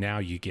like, now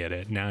you get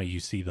it. Now you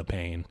see the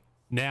pain.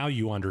 Now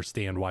you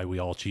understand why we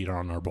all cheat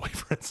on our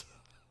boyfriends.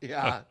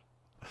 Yeah.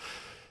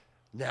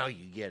 Now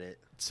you get it.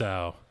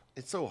 So,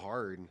 It's so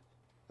hard.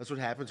 That's what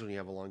happens when you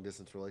have a long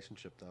distance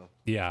relationship, though.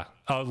 yeah.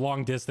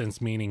 Long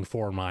distance meaning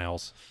 4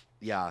 miles.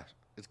 Yeah,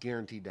 it's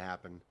guaranteed to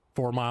happen.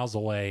 4 miles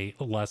away,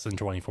 less than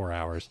 24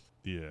 hours.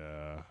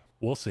 Yeah.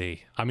 We'll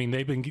see. I mean,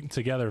 they've been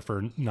together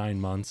for 9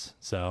 months,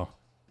 so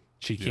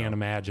she can't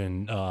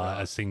imagine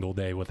a single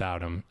day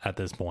without him at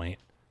this point.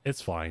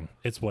 It's fine.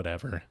 It's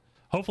whatever.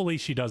 Hopefully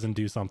she doesn't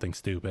do something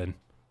stupid.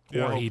 Yeah,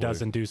 Or hopefully. he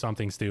doesn't do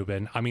something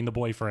stupid. I mean, the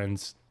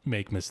boyfriends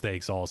make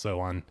mistakes also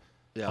on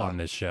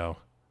this show.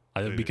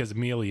 Because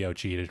Emilio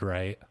cheated,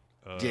 right?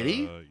 Did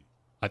he?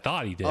 I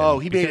thought he did. Oh,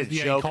 he made a Because,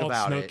 joke he called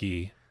about it.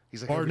 Snooki.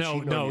 He's like, Or "I've been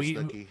cheating on you,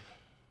 Snooki."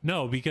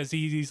 No, because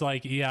he's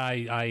like, yeah,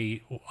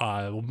 I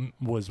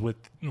was with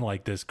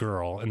like this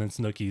girl, and then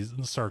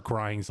Snooki started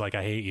crying. He's like,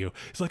 I hate you.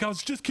 He's like, I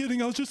was just kidding,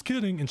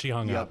 and she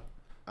hung Yep. up.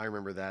 I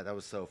remember that. That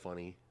was so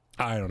funny.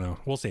 I don't know.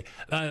 We'll see.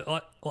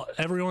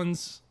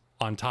 Everyone's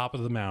on top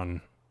of the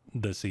mountain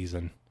this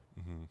season.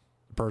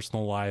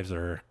 Personal lives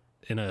are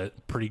in a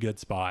pretty good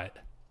spot.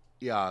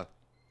 Yeah.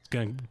 It's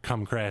gonna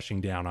come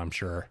crashing down, I'm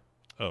sure.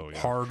 Oh, yeah.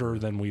 Harder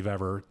than we've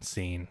ever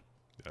seen.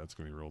 Yeah, it's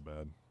going to be real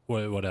bad.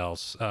 What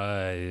else?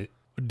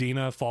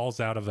 Dina falls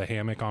out of a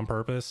hammock on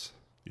purpose.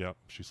 Yep.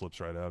 She slips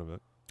right out of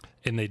it.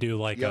 And they do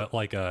like Yep.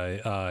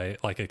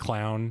 a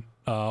clown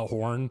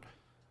horn,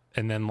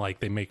 and then like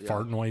they make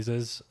fart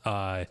noises.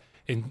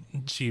 And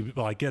she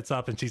like gets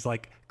up and she's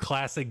like,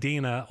 "Classic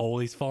Dina,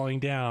 always falling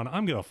down.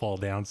 I'm gonna fall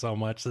down so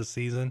much this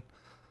season."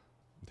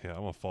 Yeah,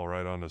 I'm going to fall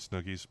right onto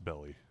Snooki's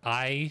belly.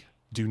 I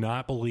do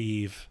not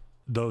believe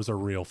those are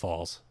real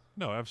falls.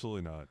 No,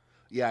 absolutely not.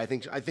 Yeah, I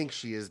think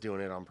she is doing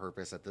it on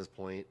purpose at this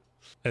point.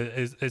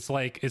 It's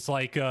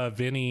like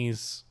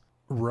Vinny's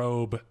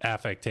robe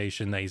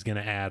affectation that he's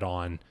gonna add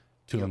on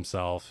to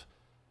himself.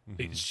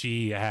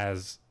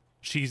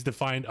 She's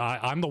defined.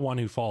 I'm the one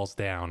who falls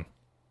down.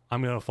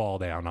 I'm gonna fall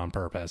down on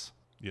purpose.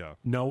 Yeah.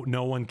 No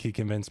one can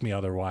convince me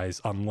otherwise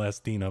unless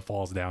Dina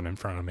falls down in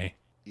front of me.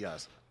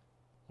 Yes.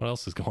 What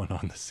else is going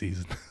on this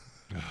season?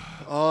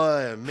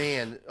 Oh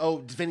man. Oh,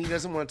 Vinny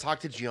doesn't want to talk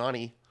to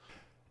Gianni.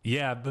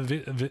 Yeah, but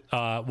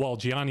well,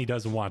 Gianni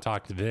doesn't want to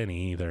talk to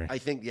Vinny either. I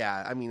think.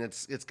 Yeah. I mean,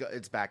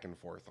 it's back and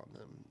forth on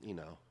them. You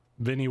know.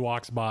 Vinny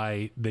walks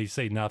by, they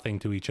say nothing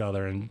to each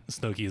other, and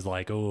Snooki's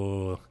like,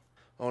 "Oh,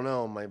 Oh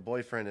no, my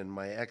boyfriend and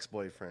my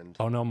ex-boyfriend.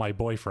 oh no, my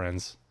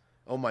boyfriends.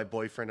 Oh, my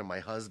boyfriend and my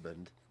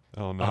husband.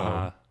 Oh,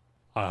 no.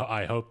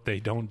 I hope they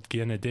don't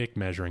get in a dick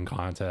measuring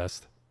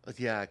contest."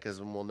 Yeah,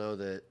 because we'll know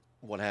that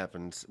what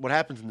happens. What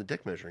happens in the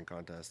dick measuring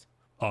contest?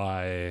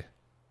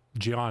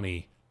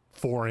 Gianni,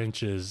 4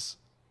 inches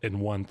and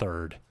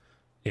 1/3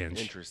 inch.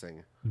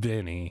 Interesting.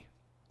 Vinny,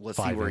 Let's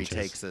see 5 where inches.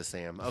 he takes this,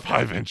 Sam. Okay.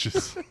 5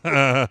 inches.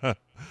 I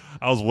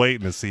was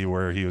waiting to see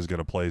where he was going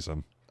to place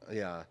him.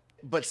 Yeah.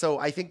 But so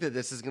I think that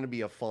this is going to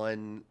be a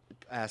fun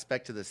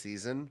aspect to the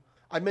season.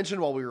 I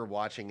mentioned while we were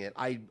watching it,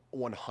 I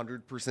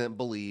 100%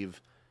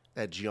 believe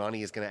that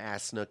Gianni is going to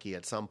ask Snooki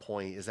at some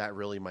point, is that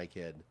really my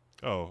kid?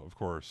 Oh, of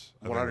course.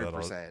 I think that'll-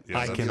 100%. yeah,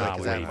 I so that's cannot like,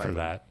 definitely wait that for might-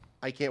 that.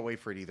 I can't wait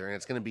for it either. And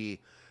it's going to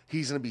be,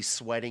 he's going to be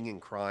sweating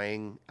and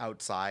crying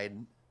outside.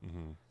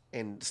 Mhm.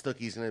 And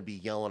Snooki's going to be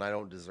yelling, I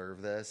don't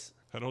deserve this.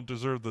 I don't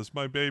deserve this.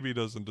 My baby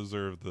doesn't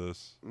deserve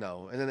this.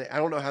 No. And then I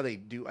don't know how they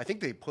do. I think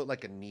they put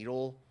like a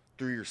needle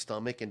through your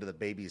stomach into the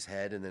baby's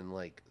head and then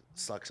like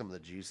suck some of the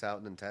juice out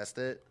and then test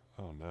it.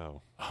 Oh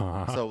no.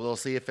 So we'll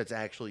see if it's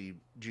actually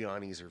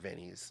Gianni's or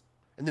Vinny's.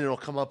 And then it'll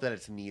come up that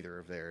it's neither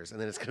of theirs. And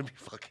then it's going to be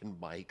fucking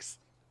Mike's.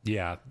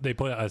 Yeah, they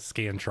put a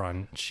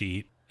Scantron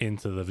sheet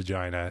into the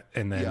vagina,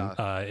 and then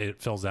Yeah.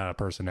 it fills out a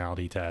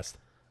personality test.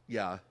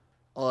 Yeah.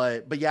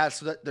 But yeah,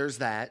 so there's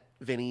that.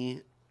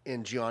 Vinny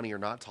and Gianni are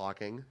not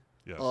talking.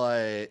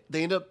 Yes.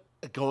 They end up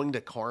going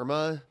to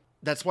Karma.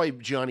 That's why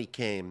Gianni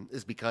came,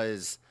 is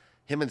because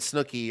him and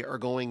Snooki are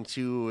going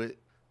to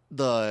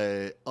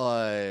the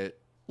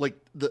like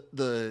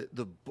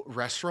the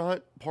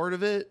restaurant part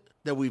of it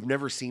that we've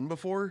never seen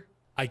before.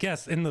 I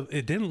guess it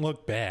didn't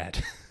look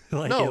bad.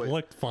 Like No, it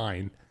looked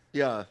fine.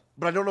 Yeah,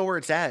 but I don't know where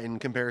it's at in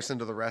comparison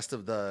to the rest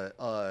of the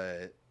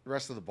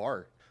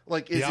bar.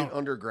 Like, is Yeah. it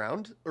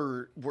underground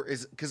or where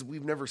is? Because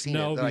we've never seen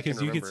No, it. That I because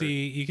can you could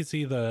remember.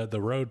 see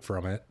the road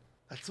from it.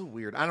 That's so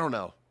weird. I don't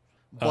know,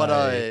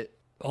 but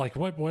Like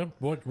what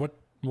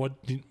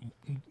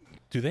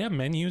do they have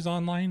menus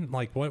online?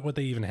 Like what would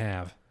they even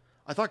have?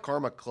 I thought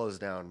Karma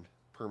closed down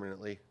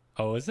permanently.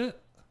 Oh, is it?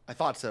 I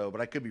thought so,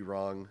 but I could be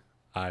wrong.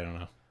 I don't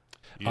know.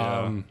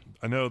 Yeah.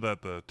 I know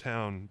that the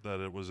town that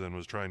it was in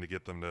was trying to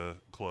get them to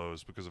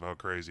close because of how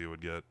crazy it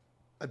would get.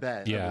 I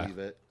bet. Yeah. I believe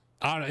it.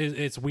 I don't know,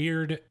 it's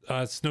weird.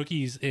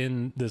 Snooki's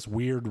in this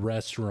weird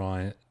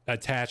restaurant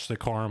attached to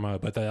Karma,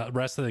 but the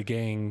rest of the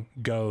gang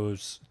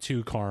goes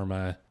to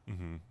Karma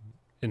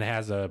and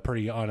has a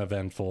pretty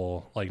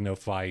uneventful, like no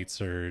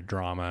fights or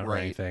drama or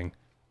Right. anything.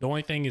 The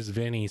only thing is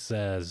Vinny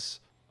says,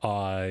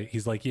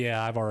 he's like,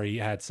 yeah, I've already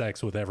had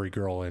sex with every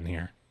girl in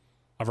here.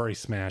 I've already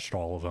smashed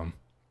all of them.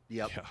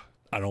 Yep. Yeah.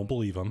 I don't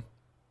believe him.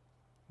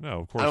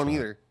 No, of course I don't not.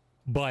 either.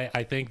 But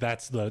I think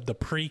that's the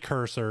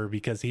precursor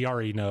because he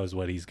already knows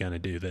what he's going to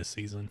do this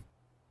season.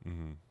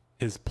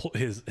 His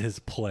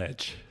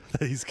pledge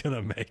that he's going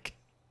to make,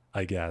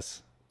 I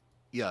guess.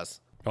 Yes.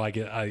 Like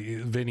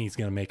Vinny's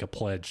going to make a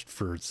pledge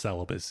for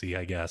celibacy,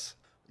 I guess.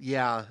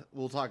 Yeah,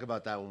 we'll talk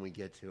about that when we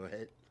get to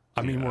it.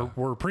 I mean,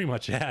 we're pretty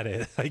much at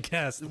it, I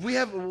guess. We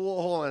have. Well,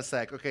 hold on a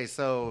sec. Okay,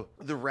 so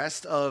the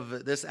rest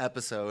of this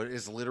episode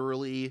is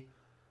literally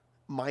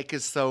Mike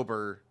is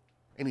sober,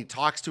 and he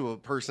talks to a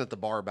person at the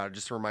bar about it,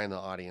 just to remind the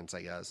audience,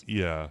 I guess.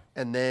 Yeah.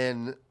 And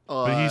then,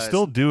 But he's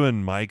still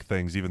doing Mike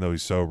things even though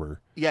he's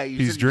sober. yeah. You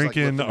He's said he was, like,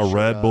 drinking lifting a his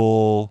Red shirt up.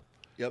 Bull.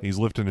 Yep. He's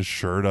lifting his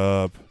shirt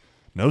up.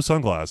 No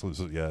sunglasses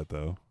yet,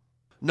 though.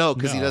 No,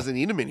 because he No. doesn't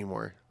need them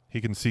anymore.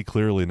 He can see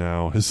clearly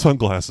now. His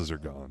sunglasses are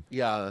gone.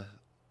 Yeah.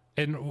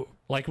 And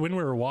like when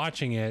we were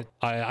watching it,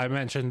 I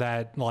mentioned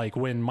that like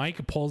when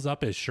Mike pulls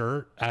up his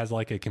shirt as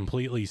like a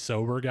completely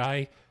sober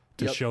guy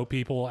to Yep. show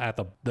people at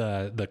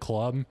the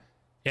club,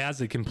 it has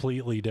a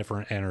completely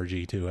different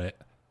energy to it.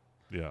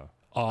 Yeah.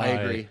 I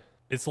agree.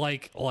 It's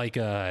like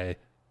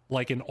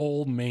an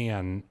old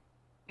man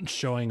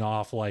showing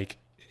off like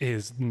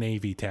his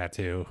Navy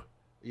tattoo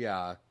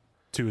Yeah.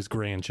 to his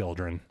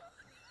grandchildren.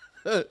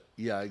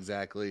 Yeah.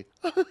 Exactly.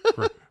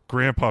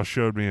 Grandpa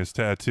showed me his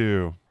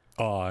tattoo.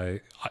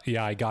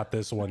 Yeah, I got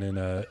this one in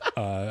a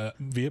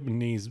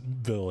Vietnamese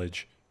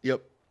village.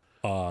 Yep.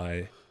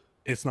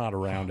 It's not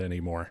around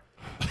anymore.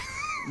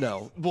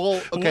 No.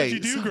 Well. Okay. What'd you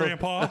do, so-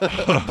 Grandpa?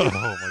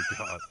 Oh my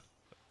god.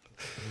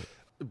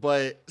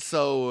 But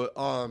so,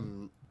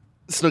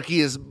 Snooki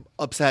is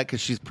upset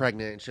because she's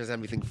pregnant and she doesn't have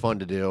anything fun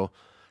to do.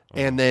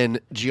 And then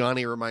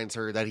Gianni reminds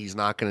her that he's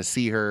not going to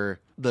see her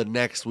the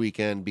next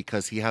weekend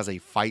because he has a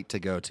fight to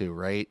go to,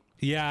 right?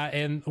 Yeah,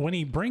 and when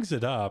he brings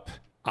it up,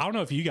 I don't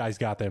know if you guys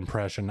got the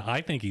impression.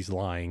 I think he's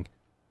lying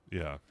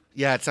Yeah.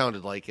 Yeah, it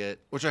sounded like it,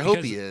 which I hope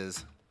Because- he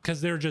is.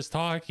 because they're just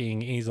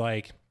talking. And he's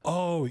like,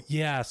 "Oh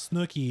yeah,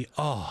 Snooki.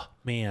 Oh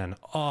man.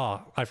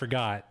 Oh, I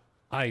forgot.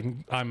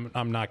 I'm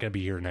not gonna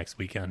be here next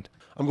weekend.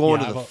 I'm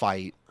going Yeah, to the I've-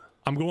 fight.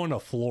 I'm going to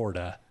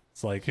Florida."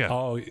 It's like, Yeah.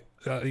 oh,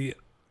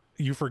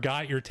 you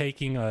forgot you're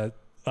taking a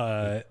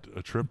A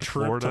trip to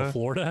trip Florida. to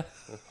Florida.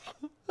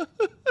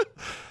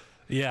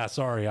 Yeah,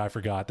 sorry, I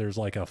forgot. There's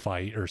like a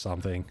fight or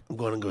something. I'm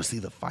going to go see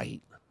the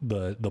fight.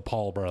 The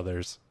Paul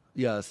brothers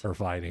Yes. are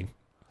fighting.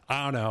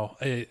 I don't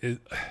know.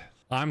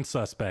 I'm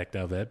suspect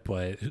of it,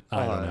 but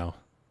I don't know.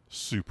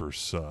 Super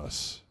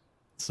sus.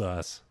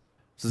 Sus.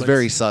 This is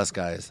very sus,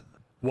 guys.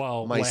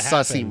 Well, My what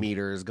sussy happened-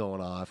 meter is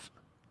going off.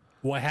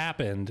 What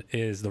happened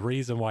is the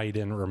reason why you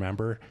didn't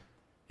remember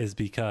is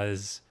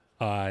because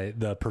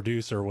the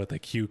producer with the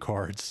cue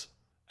cards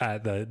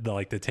at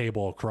the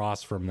table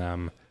across from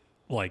them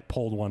like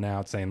pulled one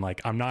out saying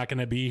like, I'm not going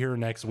to be here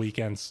next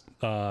weekend,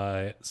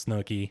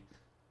 Snooki.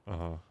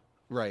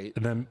 Right.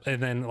 And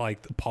then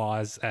like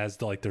pause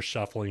as like they're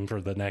shuffling for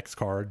the next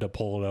card to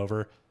pull it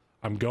over.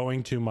 I'm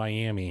going to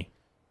Miami.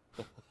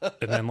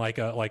 And then like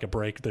a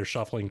break, they're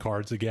shuffling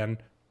cards again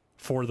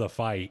for the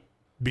fight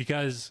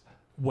because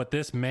what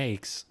this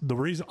makes, the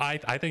reason I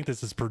think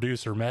this is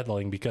producer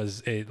meddling,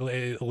 because it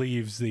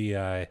leaves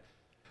the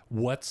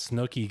what's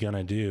Snooki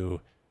gonna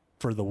do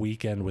for the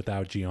weekend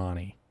without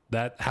Gianni?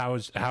 That how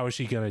is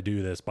she gonna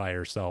do this by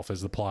herself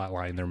is the plot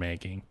line they're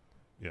making.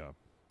 Yeah.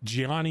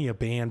 Gianni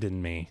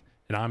abandoned me,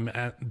 and I'm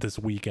at this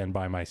weekend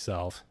by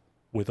myself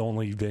with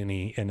only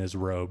Vinny in his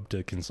robe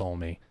to console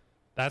me.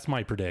 That's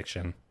my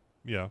prediction.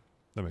 Yeah.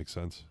 That makes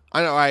sense.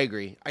 I know. I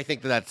agree. I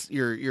think that's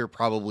you're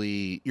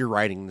probably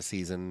writing the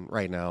season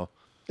right now,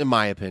 in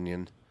my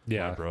opinion. My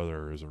Yeah.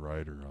 brother is a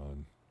writer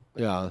on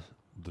Yeah.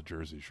 the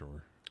Jersey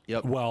Shore.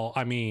 Yep. Well,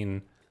 I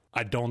mean,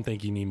 I don't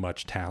think you need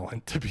much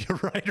talent to be a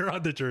writer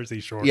on the Jersey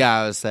Shore.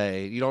 Yeah, I would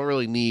say you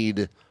don't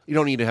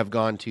need to have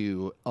gone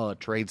to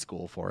trade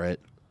school for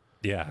it.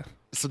 Yeah.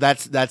 So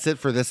that's it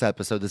for this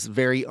episode. This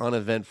very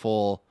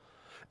uneventful.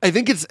 I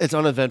think it's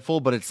uneventful,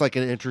 but it's like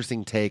an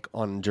interesting take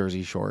on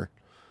Jersey Shore.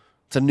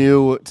 It's a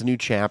new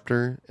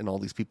chapter in all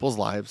these people's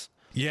lives.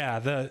 Yeah,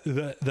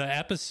 the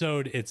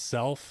episode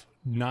itself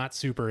not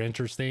super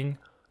interesting,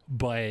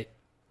 but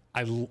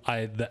I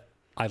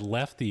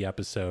left the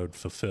episode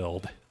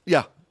fulfilled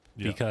Yeah.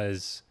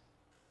 because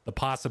the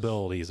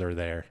possibilities are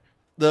there.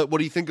 What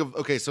do you think of?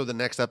 Okay, so the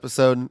next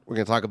episode we're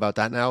gonna talk about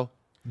that now.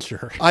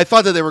 Sure. I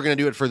thought that they were gonna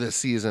do it for this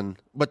season,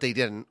 but they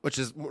didn't, which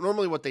is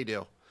normally what they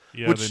do.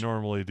 Yeah, Which- they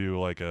normally do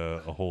like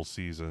a whole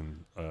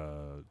season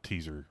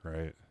teaser,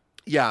 right?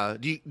 Yeah.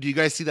 Do you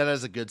guys see that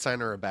as a good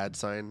sign or a bad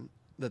sign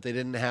that they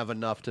didn't have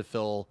enough to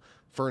fill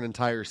for an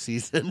entire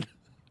season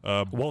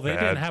Well, they bad.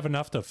 didn't have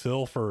enough to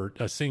fill for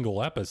a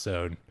single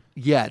episode.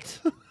 yet?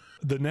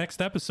 The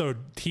next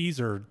episode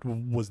teaser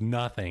was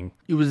nothing.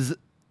 It was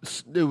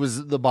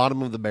the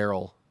bottom of the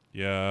barrel.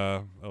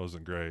 Yeah, that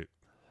wasn't great.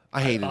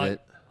 I hated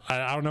it.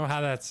 I don't know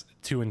how that's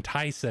to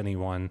entice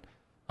anyone.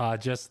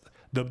 Just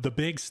the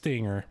big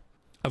stinger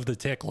of the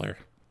tickler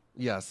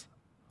Yes.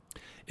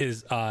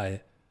 is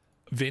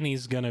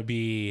Vinny's gonna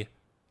be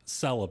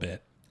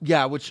celibate.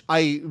 Yeah,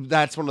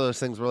 that's one of those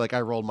things where like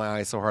I rolled my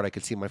eyes so hard I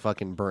could see my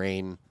fucking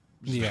brain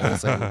Yeah,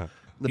 pulsing in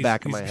the He's-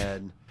 back of my he's-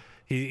 head.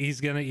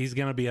 he's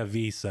gonna be a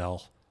V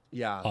cell,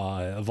 Yeah.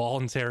 a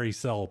voluntary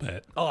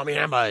celibate. Oh, I mean,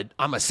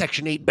 I'm a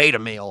Section 8 beta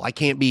male. I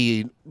can't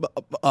be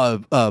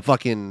a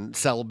fucking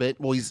celibate.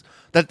 Well,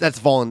 that's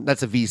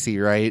a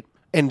VC, right?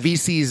 And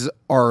VCs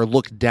are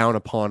looked down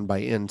upon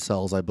by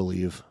incels, I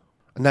believe,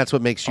 and that's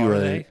what makes you Are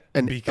they?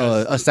 a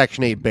Because-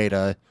 Section 8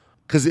 beta.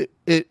 Because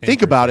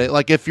think about it,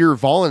 like if you're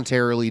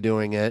voluntarily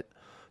doing it,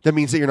 that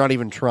means that you're not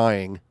even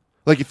trying.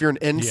 Like if you're an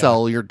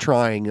incel, you're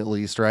trying at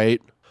least,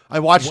 right? I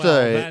watched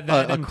That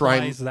a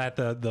crime. implies that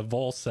the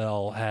vol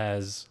cell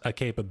has a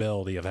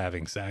capability of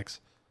having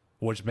sex,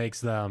 which makes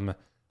them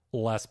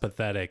less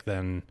pathetic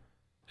than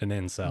an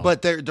incel.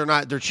 But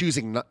they're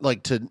choosing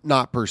to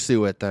not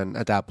pursue it then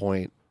at that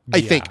point. I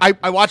Yeah. think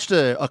I watched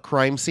a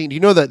crime scene. Do you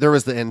know that there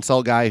was the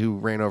incel guy who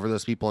ran over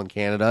those people in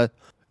Canada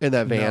in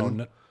that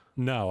van?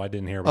 No, I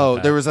didn't hear about Oh,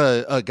 that. there was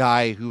a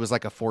guy who was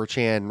like a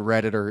 4chan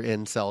Redditor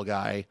incel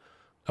guy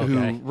Okay.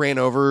 who ran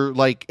over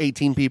like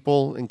 18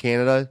 people in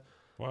Canada.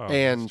 Wow.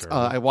 And that's terrible.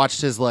 I watched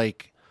his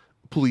like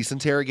police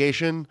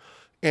interrogation,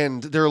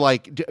 and they're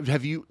like,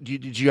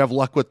 did you have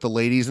luck with the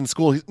ladies in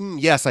school?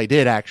 Yes, I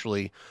did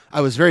actually. I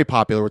was very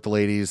popular with the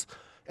ladies.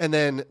 And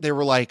then they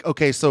were like,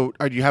 okay, so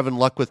are you having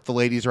luck with the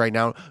ladies right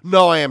now?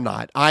 No, I am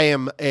not. I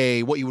am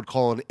what you would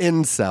call an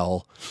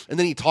incel. And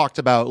then he talked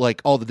about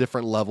like all the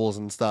different levels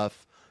and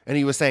stuff. And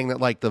he was saying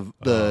that like oh,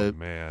 the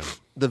man.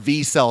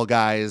 V cell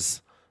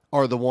guys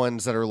are the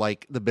ones that are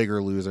like the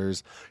bigger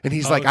losers. And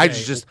he's like, I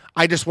just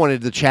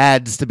wanted the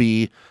Chads to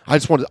be. I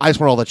just want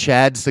all the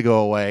Chads to go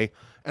away.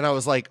 And I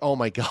was like, oh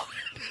my god.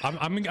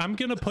 I'm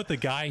gonna put the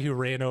guy who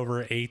ran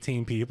over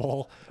 18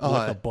 people with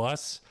a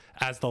bus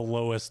as the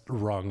lowest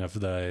rung of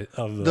the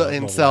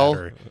incel.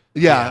 ladder.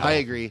 Yeah, I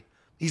agree.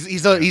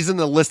 He's in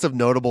the list of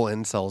notable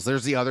incels.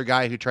 There's the other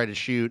guy who tried to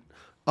shoot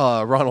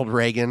Ronald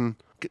Reagan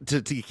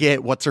to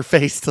get what's her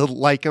face to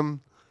like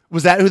him.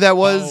 Was that who that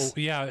was? Oh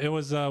yeah, it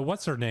was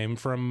what's her name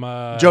from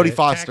Jodie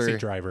Foster. Taxi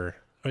Driver.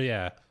 Oh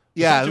yeah,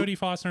 Yeah. Was that Jodie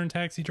Foster in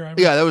Taxi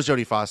Driver. Yeah, that was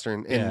Jodie Foster,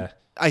 and Yeah.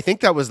 I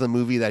think that was the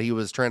movie that he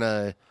was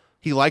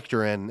he liked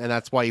her in, and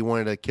that's why he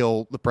wanted to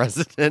kill the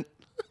president.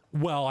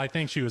 Well, I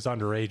think she was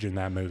underage in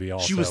that movie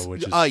also. She was,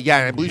 which is yeah,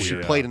 and I believe she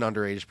weird. played an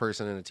underage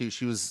person in it too.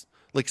 She was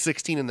like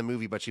 16 in the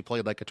movie, but she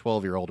played like a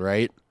 12-year-old,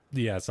 right?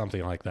 Yeah,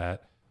 something like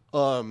that.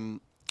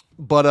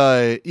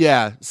 But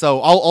yeah.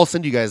 So I'll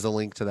send you guys the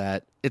link to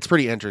that. It's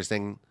pretty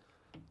interesting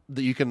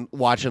that you can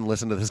watch and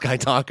listen to this guy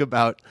talk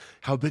about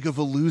how big of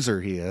a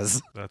loser he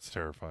is. That's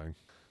terrifying.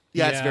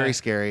 Yeah, it's Yeah. very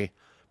scary.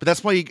 But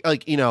that's why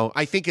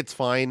I think it's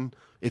fine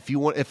if you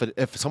want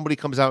if somebody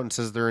comes out and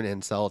says they're an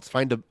incel, it's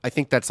fine to. I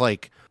think that's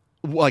like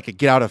a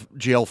get out of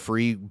jail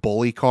free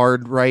bully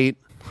card, right?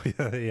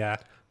 Yeah.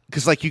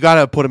 Because like you got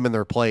to put them in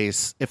their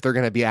place if they're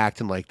going to be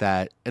acting like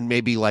that, and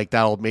maybe like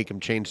that'll make them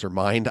change their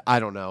mind. I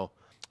don't know.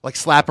 Like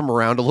slap them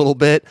around a little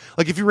bit.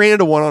 Like if you ran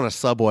into one on a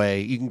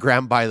subway, you can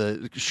grab him by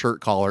the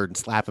shirt collar and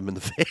slap him in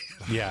the face.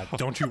 Yeah.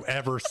 Don't you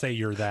ever say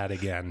you're that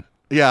again.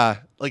 Yeah,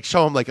 like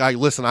show him like,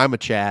 listen, I'm a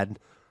Chad.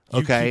 You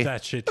Okay. keep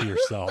that shit to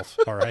yourself,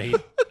 all right?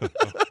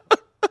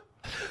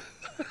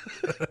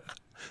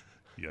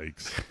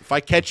 Yikes. If I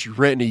catch you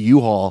renting a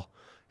U-Haul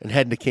and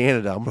heading to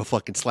Canada, I'm gonna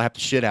fucking slap the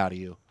shit out of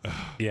you.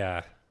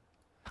 Yeah.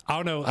 I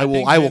don't know. I will.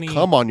 think I will Vinny-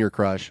 come on your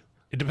crush.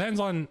 It depends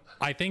on.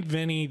 I think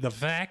Vinny, the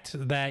fact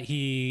that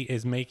he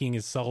is making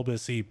his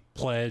celibacy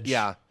pledge,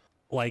 Yeah.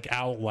 like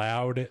out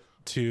loud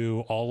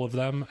to all of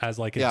them as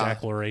like a Yeah.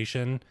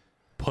 declaration,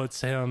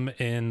 puts him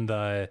in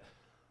the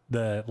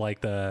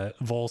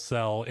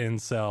Volcel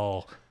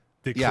incel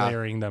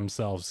declaring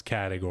themselves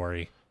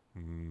category.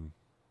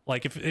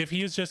 Like if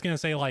he was just gonna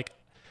say like,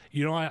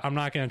 you know what, I'm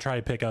not gonna try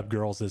to pick up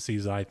girls this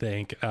season. I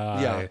think.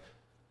 I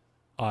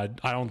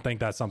don't think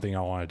that's something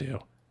I want to do.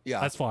 Yeah.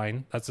 That's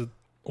fine. That's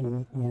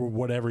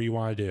whatever you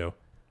want to do.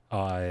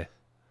 But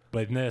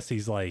in this,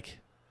 he's like,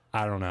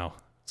 I don't know.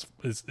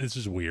 It's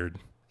just weird.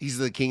 He's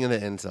the king of the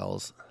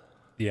incels.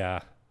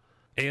 Yeah,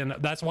 and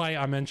that's why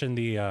I mentioned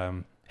the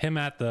him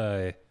at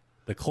the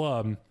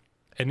club,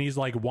 and he's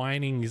like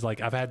whining. He's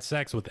like, I've had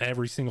sex with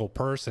every single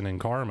person in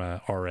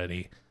Karma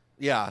already.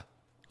 Yeah.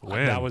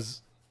 When? That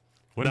was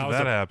when did was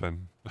that a-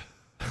 happen?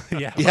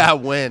 yeah. Yeah.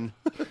 When?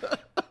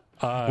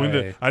 I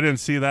didn't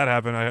see that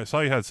happen. I saw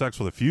you had sex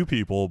with a few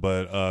people,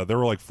 but there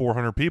were like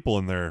 400 people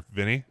in there,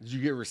 Vinny. Did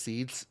you get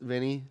receipts,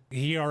 Vinny?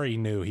 He already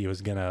knew he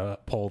was gonna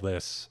pull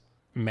this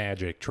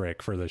magic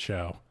trick for the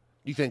show.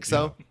 You think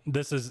so?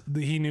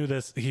 He knew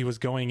this. He was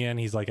going in.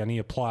 He's like, I need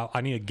a plot.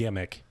 I need a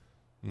gimmick.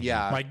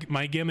 Yeah.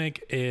 My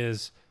gimmick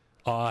is,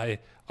 I'm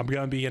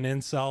gonna be an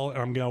incel and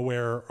I'm gonna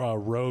wear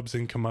robes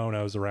and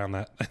kimonos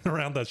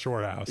around that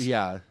short house.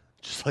 Yeah.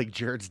 Just like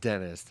Jared's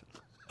dentist.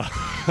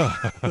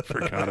 I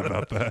forgot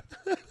about that.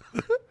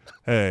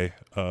 Hey,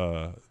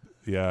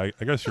 yeah,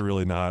 I guess you're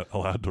really not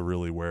allowed to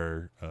really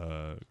wear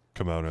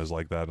kimonos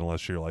like that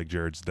unless you're like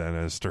Jared's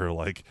dentist or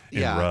like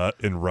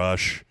in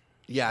Rush.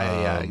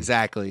 Yeah,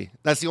 exactly.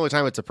 That's the only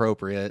time it's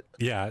appropriate.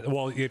 Yeah.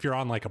 Well, if you're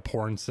on like a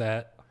porn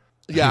set,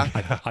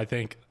 Yeah. I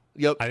think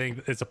Yep.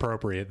 it's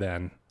appropriate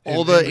then. When I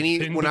was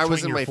between in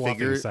your my fluffing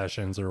figure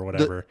sessions or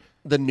whatever.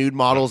 The nude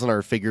models in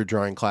our figure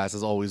drawing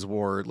classes always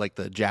wore like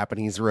the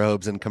Japanese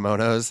robes and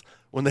kimonos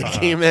when they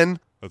came in.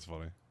 That's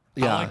funny.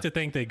 Yeah. I like to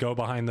think they go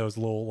behind those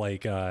little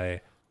like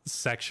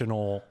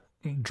sectional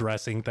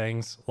dressing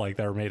things, like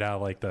they're made out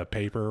of like the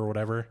paper or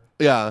whatever,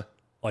 Yeah.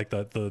 like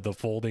the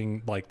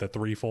folding, like the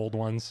 3-fold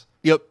ones.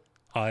 Yep.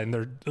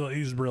 And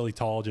he's really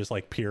tall, just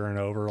like peering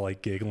over,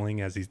 like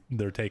giggling as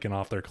they're taking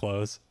off their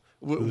clothes.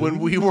 When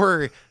we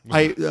were,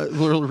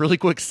 really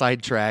quick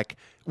sidetrack.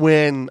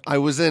 When I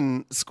was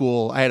in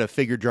school, I had a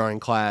figure drawing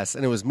class,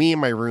 and it was me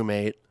and my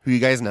roommate, who you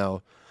guys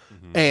know,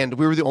 and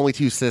we were the only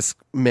two cis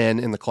men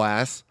in the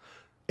class.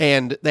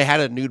 And they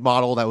had a nude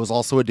model that was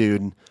also a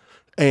dude,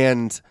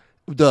 and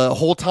the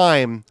whole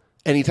time,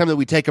 anytime that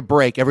we take a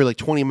break, every like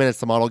 20 minutes,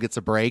 the model gets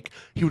a break.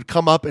 He would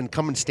come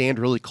and stand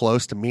really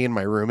close to me and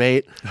my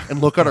roommate and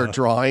look at our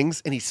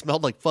drawings, and he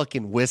smelled like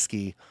fucking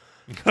whiskey.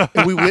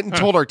 And we went and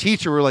told our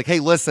teacher, we were like,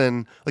 hey,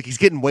 listen, like he's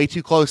getting way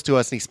too close to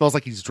us and he smells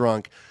like he's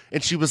drunk.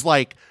 And she was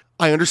like,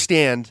 I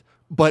understand,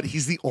 but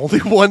he's the only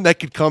one that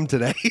could come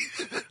today.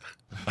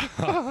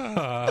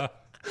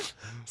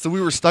 So we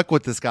were stuck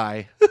with this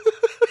guy.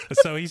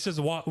 So he's just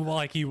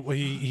like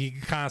he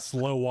kind of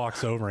slow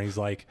walks over and he's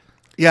like,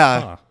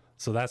 Yeah. huh.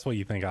 So that's what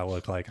you think I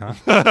look like,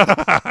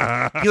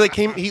 huh? He like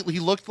came, he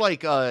looked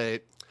like,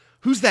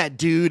 who's that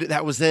dude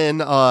that was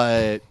in,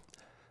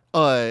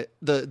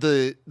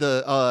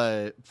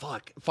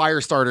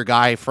 Firestarter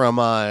guy from,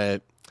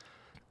 the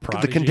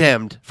Prodigy?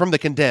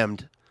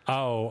 Condemned.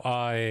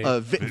 Oh,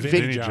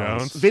 Vinny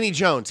Jones. Vinny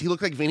Jones. He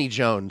looked like Vinny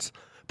Jones,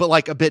 but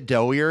like a bit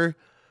doughier.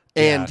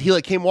 And Yeah. he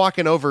like came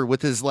walking over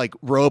with his like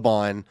robe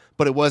on,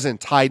 but it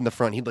wasn't tied in the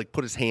front. He'd like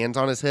put his hands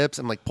on his hips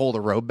and like pull the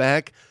robe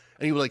back.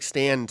 And he would like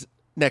stand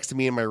next to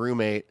me and my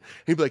roommate.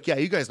 He'd be like, yeah,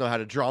 you guys know how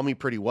to draw me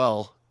pretty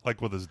well. Like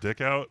with his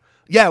dick out.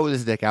 Yeah, with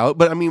his dick out.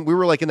 But I mean, we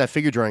were like in that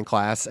figure drawing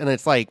class, and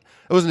it's like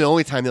it wasn't the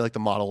only time that like the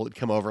model would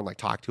come over and like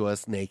talk to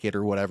us naked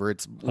or whatever.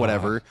 It's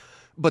whatever.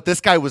 But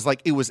this guy was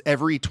like, it was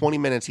every 20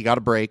 minutes he got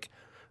a break,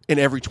 and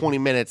every 20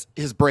 minutes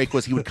his break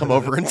was he would come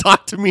over and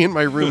talk to me and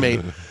my roommate.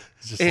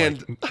 It's just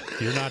And- like,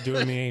 you're not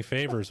doing me any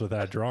favors with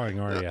that drawing,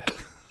 are you?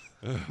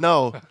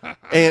 No,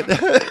 and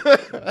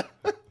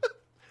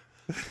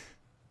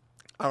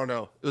I don't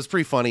know. It was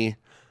pretty funny.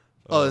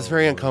 Oh, it was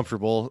very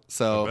uncomfortable. I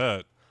So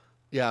bet.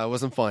 yeah, it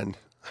wasn't fun.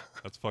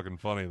 That's fucking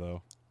funny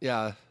though.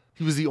 Yeah,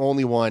 he was the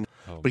only one,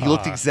 but he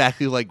looked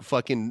exactly like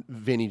fucking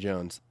Vinny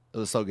Jones. It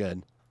was so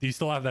good. Do you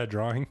still have that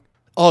drawing?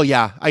 Oh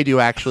yeah, I do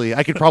actually.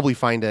 I could probably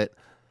find it.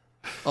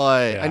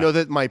 I know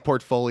that my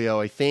portfolio,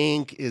 I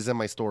think, is in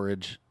my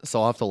storage, so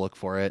I'll have to look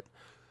for it.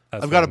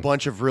 That's I've got a fine.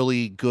 bunch of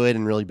really good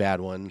and really bad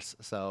ones.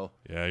 So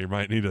Yeah, you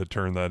might need to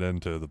turn that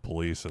into the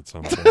police at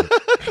some point.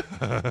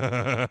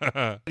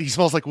 he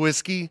smells like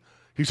whiskey.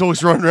 He's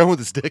always running around with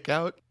his dick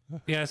out.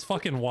 Yeah, his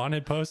fucking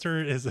wanted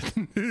poster is a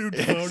nude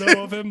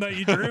photo of him that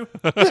you drew.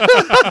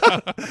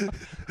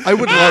 I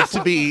would love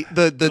to be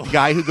the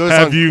guy who goes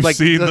Have on. you like,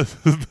 seen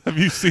the, have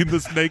you seen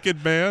this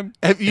naked man?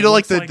 you know,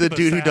 like Looks the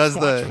dude who does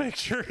Sasquatch the.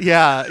 picture.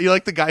 Yeah, you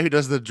like the guy who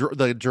does the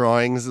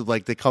drawings.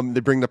 Like they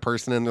bring the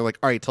person in. They're like,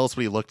 all right, tell us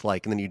what he looked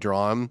like, and then you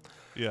draw him.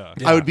 Yeah.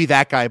 I would be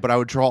that guy, but I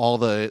would draw all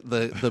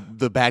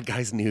the bad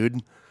guys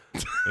nude.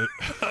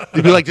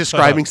 They'd be like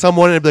describing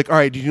someone, and I'd be like, all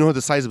right, do you know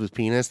the size of his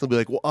penis? They'll be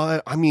like,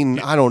 well, I mean,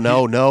 I don't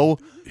know. No.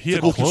 He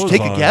had Well, could you clothes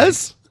take a on.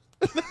 guess?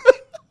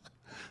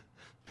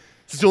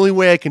 It's the only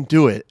way I can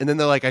do it. And then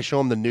they're like, I show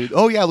him the nude.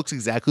 Oh yeah, it looks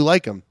exactly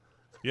like him.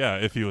 Yeah,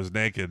 if he was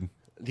naked.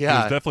 He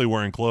Yeah. was definitely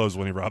wearing clothes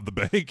when he robbed the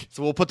bank.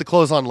 So we'll put the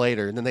clothes on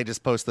later, and then they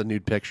just post the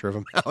nude picture of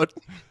him out.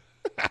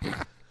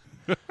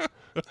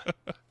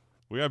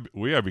 We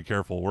gotta be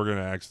careful. We're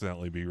gonna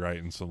accidentally be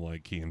writing some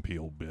like Key and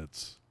Peele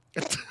bits.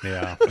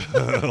 Yeah.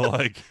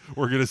 Like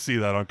we're gonna see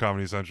that on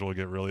Comedy Central and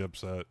get really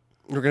upset.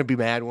 We're gonna be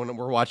mad when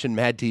we're watching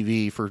Mad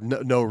TV for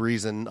no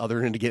reason other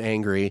than to get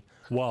angry.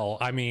 Well,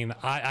 I mean,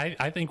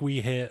 I think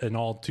we hit an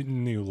all too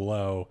new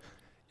low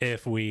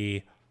if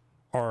we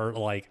are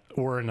like,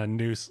 we're in a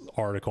news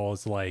article.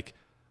 It's like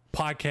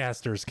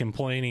podcasters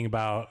complaining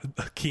about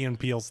Key and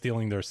Peele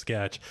stealing their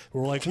sketch.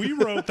 We're like, we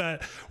wrote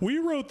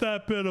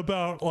that bit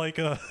about like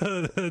a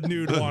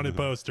nude wanted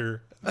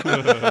poster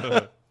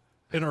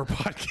in our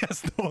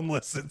podcast no one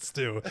listens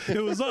to.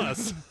 It was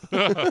us.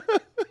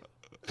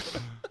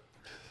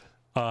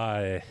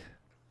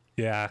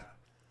 Yeah,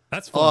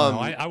 that's fun. though.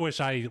 I wish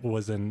I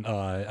was in.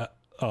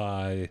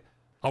 I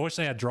wish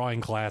they had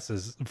drawing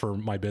classes for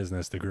my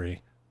business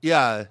degree.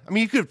 Yeah, I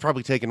mean, you could have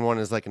probably taken one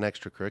as like an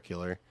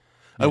extracurricular.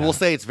 I will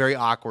say it's very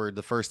awkward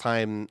the first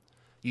time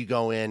you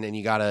go in and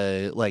you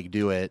gotta like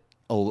do it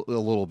a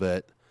little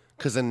bit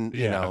because then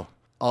you Yeah.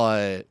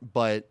 know,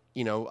 but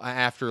you know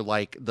after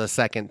like the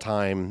second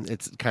time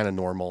it's kind of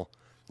normal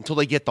until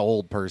they get the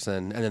old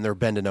person and then they're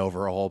bending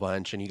over a whole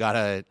bunch and you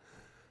gotta,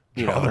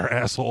 you know, Other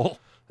asshole.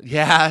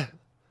 yeah,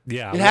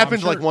 Yeah, it well,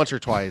 happens I'm like sure- once or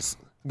twice.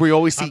 Where you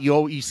always see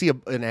you see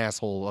an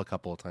asshole a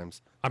couple of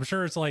times. I'm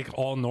sure it's like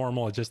all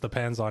normal. It just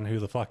depends on who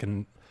the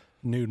fucking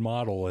nude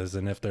model is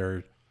and if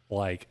they're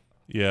like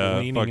Yeah,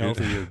 leaning fucking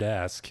over your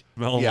desk.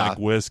 smelling Yeah. like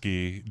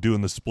whiskey,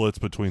 doing the splits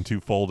between two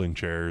folding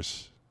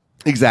chairs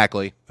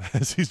Exactly.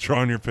 as he's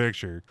drawing your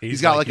picture.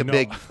 He's got like you a know-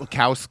 big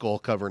cow skull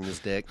covering his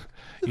dick.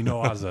 You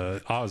know, I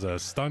was a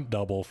stunt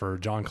double for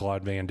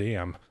Jean-Claude Van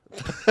Damme.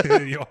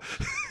 you,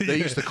 They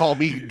used to call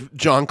me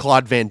John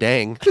Claude Van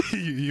Dang.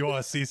 you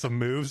want to see some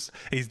moves?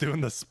 He's doing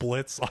the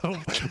splits,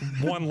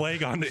 one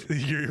leg on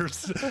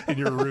in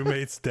your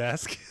roommate's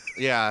desk.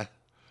 Yeah,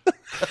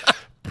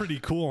 Pretty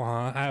cool,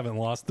 huh? I haven't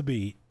lost the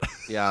beat.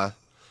 yeah.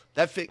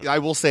 I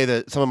will say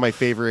that some of my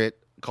favorite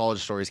college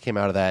stories came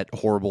out of that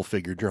horrible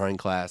figure drawing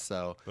class.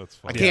 So That's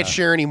I funny. can't Yeah.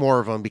 share any more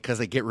of them because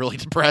they get really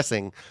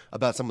depressing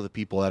about some of the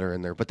people that are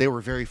in there. But they were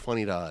very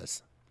funny to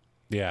us.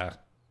 Yeah.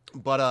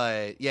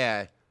 But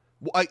yeah.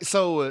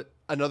 So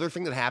another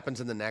thing that happens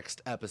in the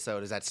next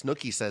episode is that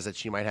Snooki says that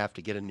she might have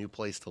to get a new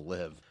place to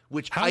live,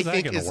 which How's I that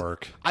think gonna is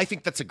work? I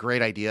think that's a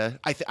great idea.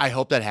 I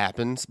hope that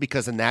happens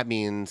because then that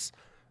means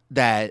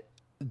that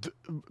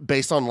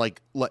based on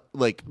like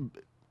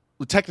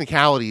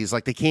technicalities,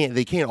 like they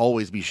can't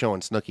always be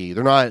showing Snooki.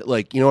 They're not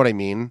like, you know what I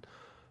mean?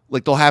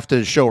 Like they'll have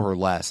to show her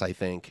less, I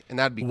think, and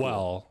that'd be cool.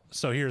 Well,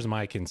 so here's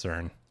my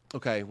concern.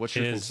 Okay, what's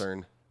your is-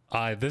 concern?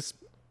 This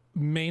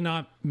may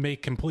not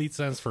make complete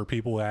sense for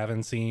people who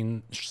haven't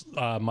seen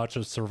much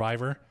of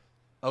Survivor.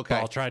 Okay,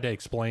 I'll try to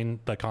explain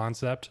the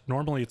concept.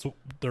 Normally,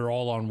 they're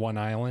all on one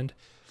island.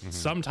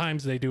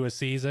 Sometimes they do a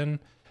season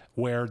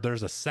where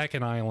there's a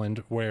second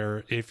island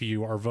where if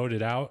you are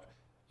voted out,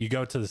 you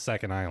go to the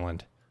second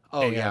island.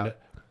 Oh, yeah.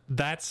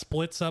 That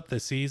splits up the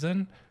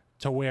season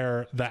to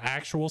where the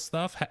actual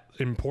stuff,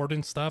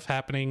 important stuff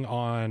happening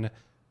on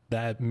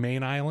that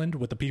main island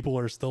with the people who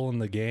are still in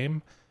the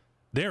game,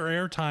 their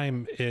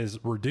airtime is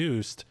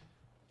reduced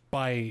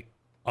by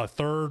a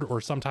third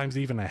or sometimes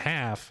even a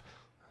half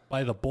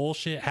by the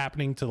bullshit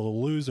happening to the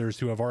losers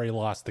who have already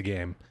lost the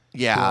game.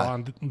 Yeah. who are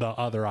on the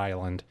other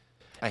island.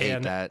 I hate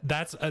And that.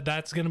 That's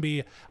going to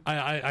be.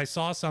 I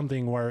saw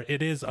something where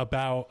it is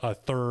about a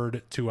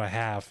third to a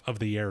half of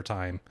the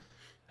airtime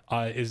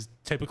is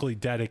typically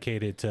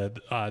dedicated to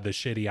the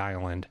shitty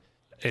island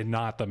and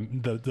not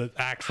the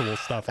actual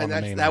stuff on And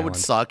the main that island. would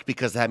suck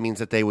because that means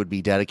that they would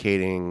be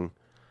dedicating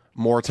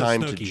more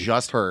time to Snooki.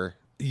 just her.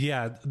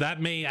 Yeah, that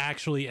may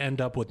actually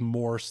end up with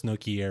more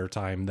Snooki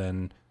airtime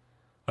than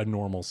a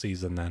normal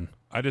season. Then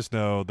I just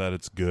know that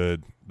it's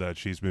good that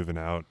she's moving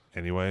out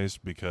anyways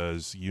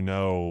because you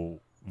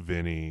know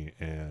Vinny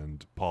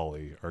and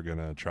Polly are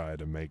gonna try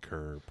to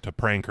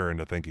prank her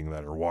into thinking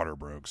that her water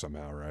broke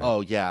somehow, right?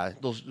 Oh yeah,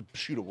 they'll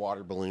shoot a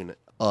water balloon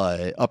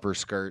up her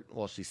skirt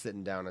while she's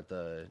sitting down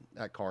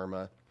at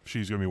Karma.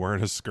 She's gonna be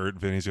wearing a skirt.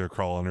 Vinny's gonna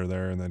crawl under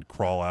there and then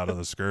crawl out of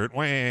the skirt.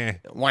 Wah.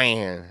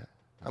 Wham!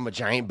 I'm a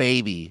giant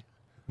baby.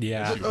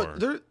 yeah,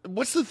 Sure.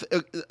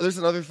 There's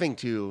another thing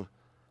too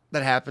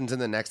that happens in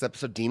the next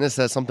episode. Dina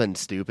says something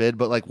stupid,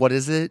 but like, what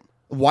is it?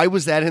 Why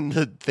was that in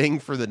the thing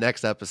for the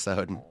next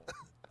episode?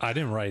 I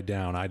didn't write it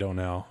down. I don't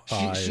know.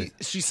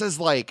 She says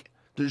like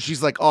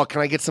she's like, oh, can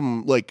I get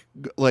some like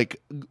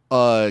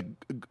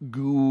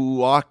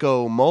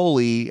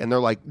guacamole? And they're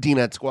like,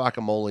 Dina, it's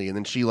guacamole. And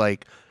then she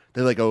like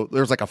they're like, oh,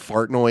 there's like a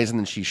fart noise, and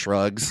then she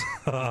shrugs,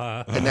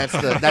 and that's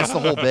the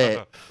whole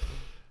bit.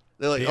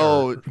 They're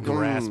like,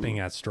 grasping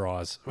at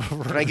straws.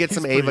 Can I get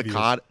some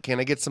avocado? Can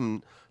I get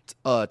some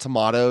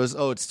tomatoes?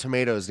 Oh, it's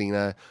tomatoes,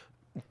 Dina.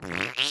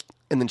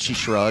 And then she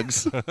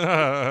shrugs.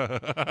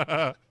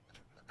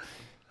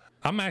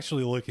 I'm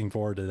actually looking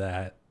forward to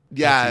that.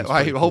 Yeah, That seems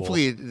pretty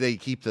hopefully they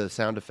keep the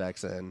sound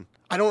effects in.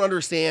 I don't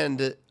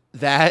understand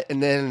that.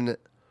 And then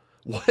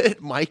what?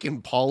 Mike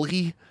and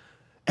Paulie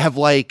have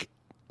like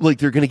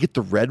they're gonna get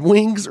the Red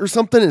Wings or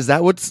something? Is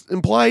that what's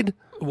implied?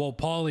 Well,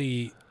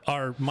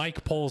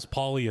 Mike pulls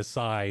Paulie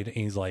aside and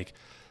he's like,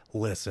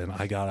 "Listen,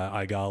 I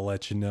gotta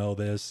let you know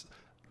this.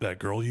 That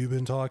girl you've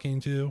been talking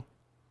to,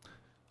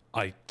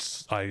 I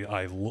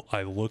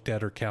looked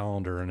at her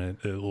calendar and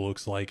it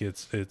looks like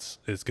it's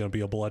gonna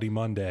be a bloody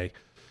Monday."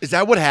 Is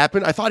that what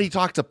happened? I thought he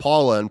talked to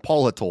Paula and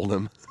Paula told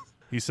him.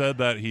 He said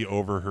that he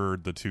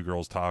overheard the two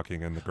girls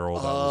talking, and the girl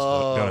that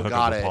was gonna hook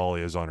up with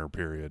Paulie is on her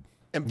period.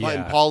 And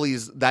Yeah.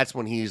 Paulie's that's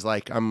when he's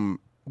like, I'm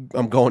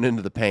going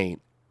into the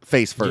paint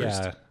face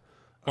first. Yeah.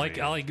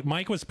 Like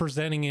Mike was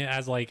presenting it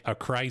as like a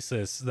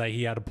crisis that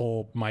he had to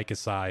pull Mike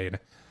aside.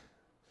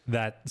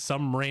 That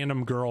some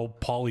random girl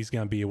Paulie's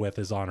gonna be with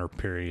is on her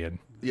period.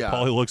 Yeah.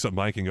 Paulie looks at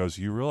Mike and goes,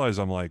 "You realize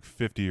I'm like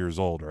 50 years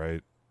old,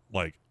 right?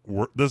 Like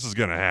this is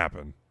gonna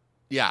happen."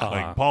 Yeah.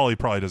 Like Paulie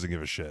probably doesn't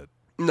give a shit.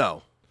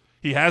 No.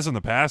 He has in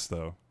the past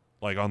though,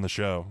 like on the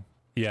show.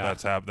 Yeah.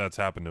 That's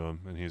happened to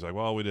him, and he's like,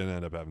 "Well, we didn't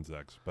end up having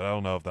sex," but I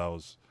don't know if that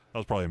was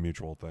probably a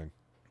mutual thing.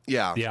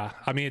 Yeah. Yeah.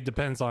 I mean, it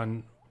depends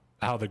on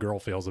how the girl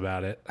feels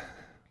about it.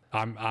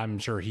 I'm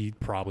sure he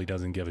probably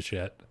doesn't give a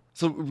shit.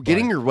 So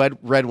getting your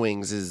Red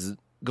Wings is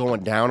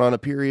going down on a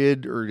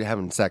period or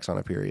having sex on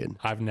a period?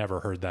 I've never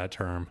heard that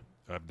term.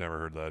 I've never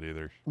heard that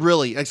either.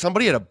 Really? Like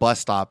somebody at a bus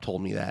stop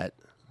told me that.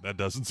 That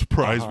doesn't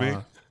surprise me.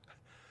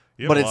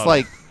 But it's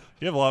like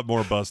you have a lot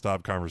more bus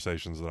stop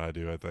conversations than I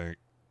do, I think.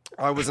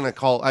 I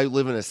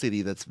live in a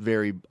city that's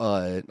very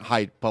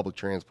high public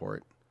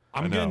transport.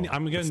 I'm gonna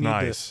It's need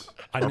nice. this.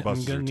 Our I'm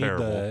buses gonna are need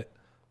terrible.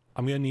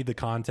 I'm gonna need the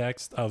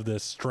context of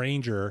this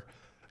stranger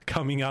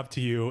coming up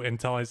to you and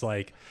telling us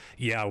like,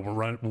 "Yeah,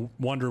 we're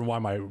wondering why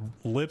my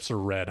lips are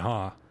red,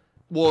 huh?"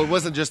 Well, it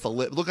wasn't just a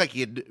lip. It looked like he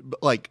had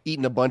like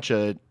eaten a bunch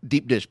of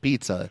deep dish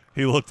pizza.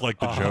 He looked like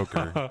the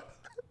Joker.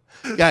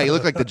 Yeah, he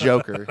looked like the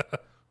Joker.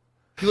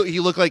 He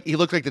looked like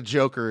the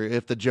Joker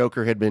if the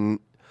Joker had been,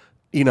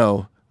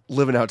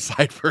 living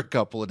outside for a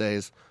couple of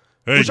days.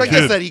 Hey, Which I kid.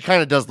 guess that he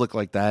kind of does look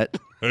like that.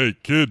 Hey,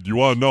 kid, you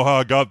want to know how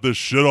I got this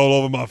shit all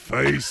over my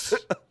face?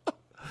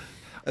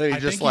 And then I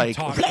he's just think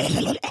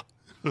like,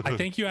 I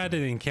think you had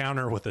an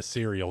encounter with a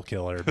serial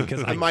killer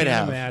because I might can't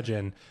have.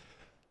 imagine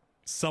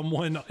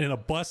someone in a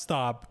bus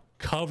stop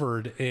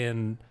covered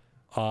in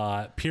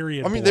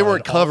period. I mean, they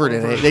weren't blood all covered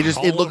in over- it. It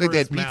all looked like over they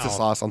had his pizza mouth.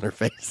 sauce on their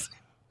face.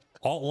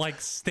 All like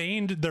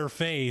stained their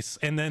face,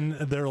 and then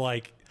they're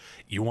like,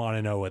 "You want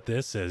to know what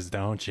this is,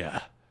 don't you?"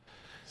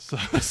 So,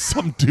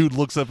 some dude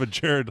looks up at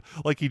Jared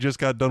like he just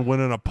got done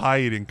winning a pie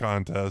eating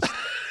contest.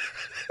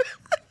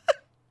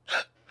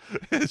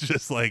 It's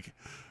just like,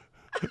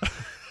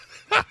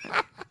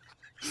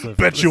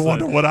 bet you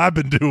wonder what I've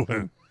been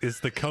doing. It's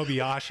the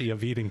Kobayashi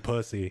of eating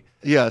pussy.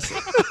 Yes.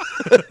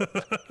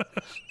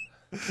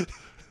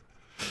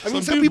 I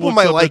mean, some dude people looks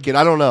might up like it.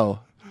 I don't know.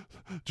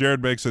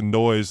 Jared makes a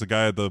noise. The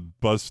guy at the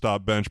bus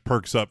stop bench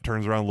perks up,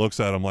 turns around, looks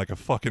at him like a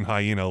fucking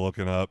hyena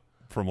looking up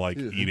from like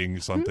eating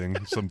something,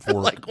 some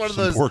poor, Like one of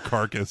some those- poor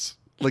carcass.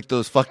 Like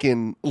those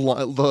fucking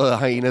the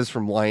hyenas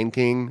from Lion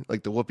King,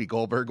 like the Whoopi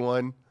Goldberg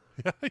one.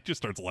 Yeah, he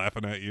just starts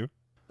laughing at you.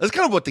 That's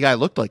kind of what the guy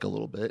looked like a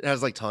little bit. It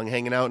has like tongue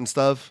hanging out and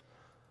stuff.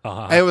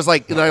 Uh-huh. And it was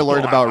like, and I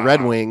learned about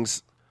Red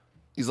Wings.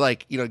 He's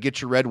like, get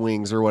your Red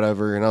Wings or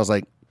whatever. And I was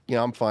like,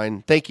 yeah, I'm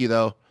fine. Thank you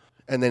though.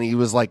 And then he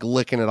was like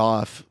licking it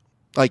off.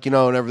 Like,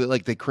 whenever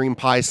like they cream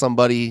pie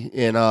somebody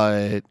in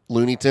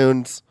Looney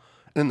Tunes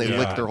and then they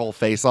lick their whole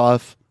face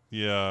off.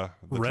 Yeah,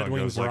 the Red tongue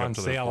Wings goes, like, are up on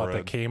to their sale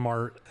at the forehead.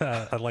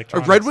 Kmart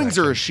electronics. Red Wings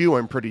are a section. shoe,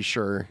 I'm pretty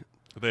sure.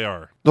 They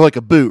are. They're like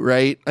a boot,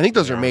 right? I think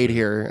those They are are made a boot.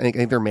 here. I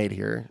think they're made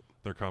here.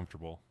 They're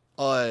comfortable.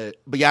 But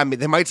yeah, I mean,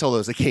 they might sell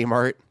those at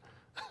Kmart.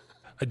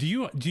 Do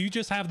you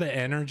just have the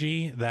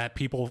energy that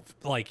people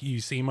like?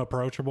 You seem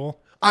approachable.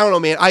 I don't know,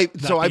 man. I've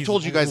That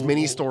told you guys these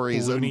many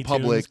stories Looney in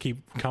public. Tunes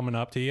keep coming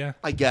up to you.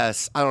 I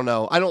guess. I don't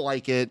know. I don't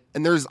like it.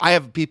 And I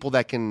have people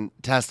that can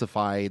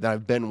testify that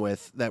I've been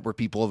with that where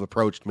people have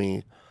approached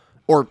me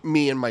or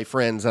me and my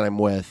friends that I'm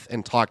with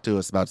and talked to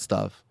us about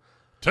stuff.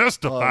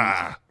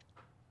 Testify.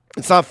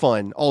 It's not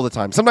fun all the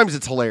time. Sometimes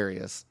it's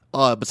hilarious.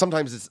 But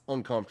sometimes it's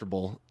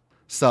uncomfortable.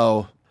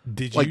 So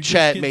Did Like you just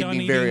Chet get made done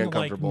me very eating,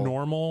 uncomfortable. Like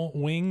normal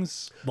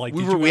wings, like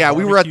we did were you have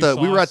we were at the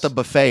barbecue sauce?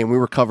 buffet and we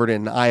were covered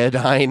in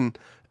iodine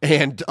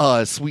and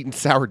sweet and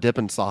sour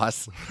dipping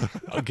sauce.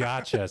 Oh,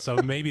 gotcha. So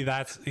maybe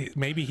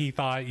he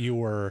thought you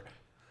were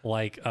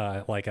like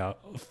a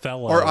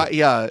fellow.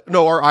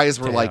 Our eyes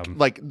were Damn.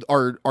 like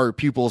our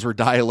pupils were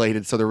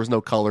dilated, so there was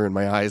no color in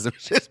my eyes. It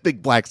was just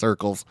big black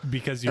circles.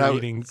 because you're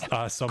eating so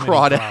many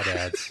Crawdad-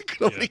 crawdads.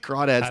 So many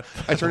crawdads. At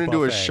I the turned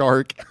into a buffet.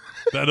 shark.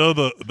 That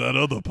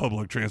other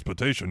public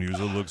transportation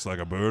user looks like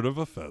a bird of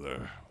a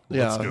feather.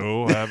 Let's Yeah.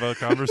 go have a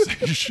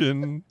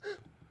conversation.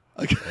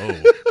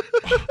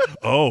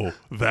 Oh,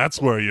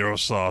 that's where your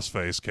sauce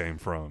face came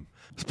from.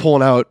 Just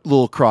pulling out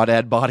little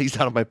crawdad bodies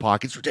out of my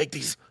pockets. Take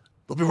these.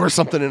 They'll be worth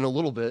something in a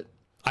little bit.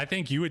 I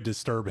think you would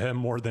disturb him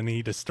more than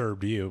he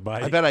disturbed you.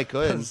 But I bet I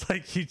could. It's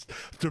like he's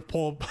to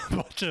pull a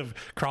bunch of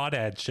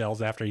crawdad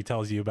shells after he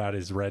tells you about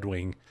his Red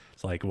Wing.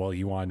 It's like, well,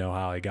 you want to know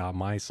how I got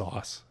my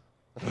sauce?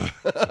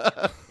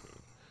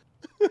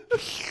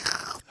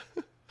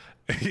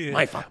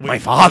 My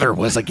father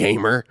was a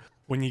gamer.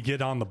 When you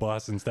get on the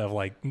bus and stuff,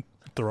 like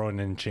throwing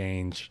in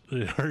change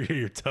or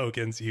your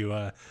tokens, you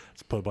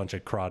just put a bunch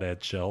of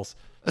crawdad shells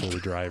to the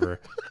driver.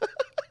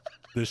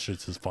 This should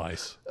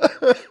suffice.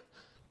 But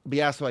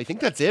yeah, so I think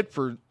that's it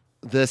for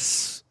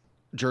this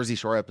Jersey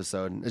Shore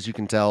episode. As you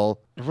can tell,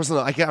 there wasn't.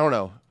 I don't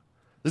know.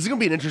 This is gonna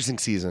be an interesting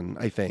season.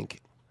 I think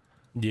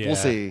Yeah, we'll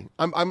see.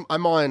 I'm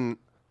on.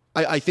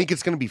 I think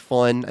it's gonna be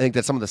fun. I think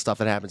that some of the stuff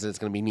that happens, it's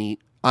gonna be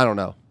neat. I don't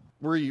know.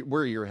 Where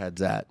are your heads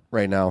at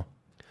right now?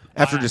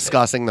 After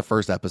discussing the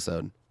first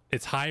episode.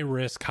 It's high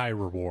risk, high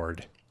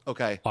reward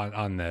Okay.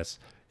 on this.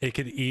 It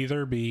could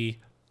either be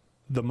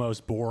the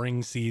most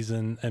boring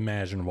season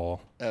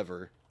imaginable,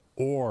 Ever.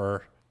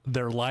 or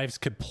their lives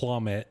could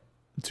plummet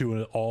to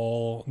an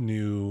all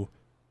new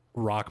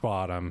rock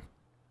bottom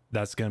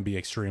that's going to be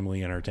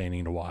extremely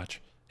entertaining to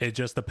watch. It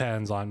just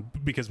depends on,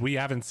 because we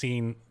haven't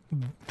seen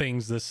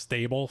things this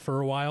stable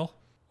for a while,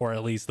 or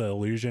at least the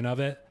illusion of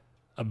it.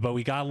 But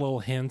we got little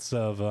hints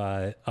of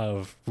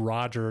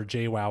Roger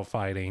JWoww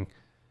fighting.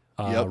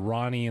 Yep.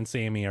 Ronnie and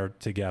Sammy are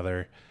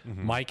together.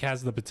 Mike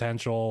has the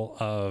potential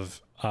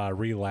of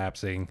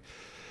relapsing.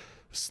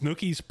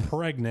 Snooki's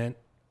pregnant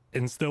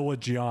and still with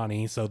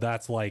Gianni, so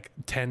that's like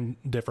 10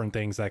 different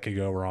things that could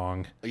go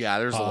wrong. Yeah,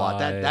 there's a lot.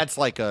 That's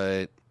like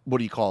a, what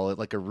do you call it?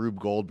 Like a Rube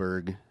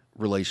Goldberg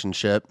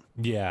relationship.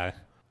 Yeah.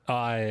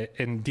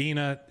 And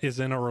Dina is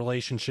in a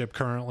relationship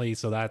currently,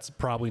 so that's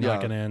probably not Yeah.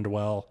 going to end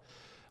well.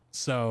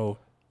 So,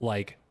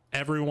 like,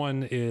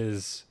 everyone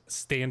is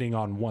standing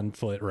on one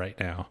foot right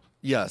now.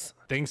 Yes.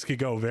 Things could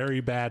go very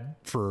bad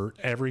for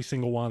every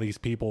single one of these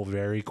people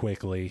very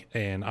quickly,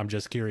 and I'm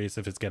just curious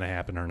if it's going to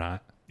happen or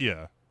not.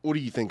 Yeah. What do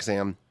you think,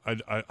 Sam? I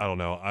don't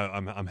know.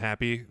 I'm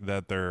happy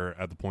that they're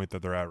at the point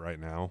that they're at right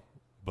now,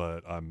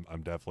 but I'm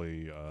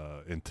definitely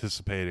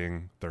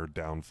anticipating their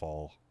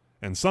downfall,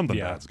 and something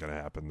Yeah. bad's going to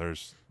happen.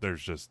 There's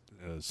just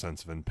a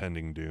sense of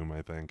impending doom,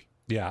 I think.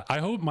 Yeah, I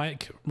hope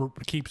Mike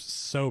keeps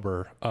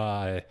sober.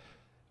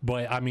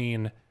 But I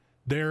mean,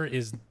 there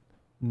is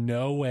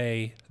no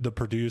way the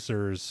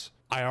producers.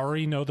 I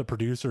already know the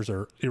producers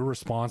are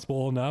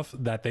irresponsible enough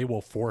that they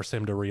will force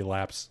him to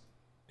relapse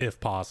if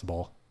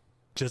possible,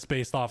 just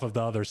based off of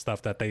the other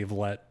stuff that they've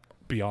let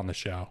be on the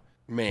show.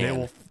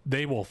 Man.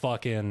 They will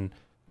fucking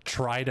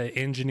try to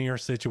engineer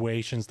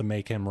situations to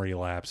make him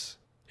relapse.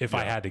 If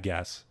I had to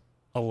guess,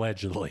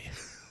 allegedly,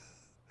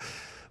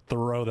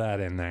 throw that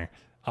in there.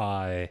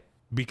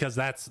 Because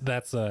that's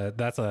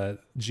a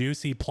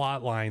juicy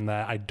plot line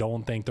that I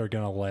don't think they're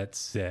gonna let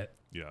sit.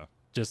 Yeah.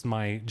 Just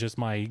my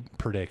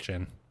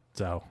prediction.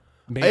 So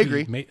maybe, I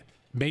agree.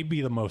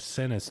 Maybe the most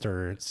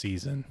sinister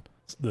season,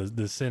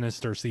 the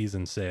sinister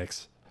season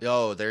 6,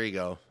 Oh, there you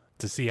go.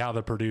 to see how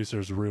the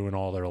producers ruin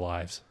all their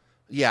lives.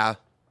 Yeah.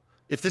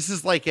 If this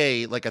is like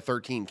a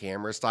 13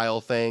 camera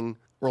style thing,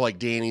 where like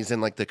Danny's in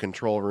like the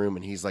control room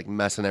and he's like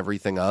messing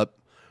everything up,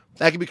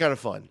 that could be kind of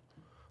fun.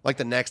 Like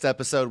the next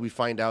episode, we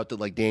find out that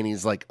like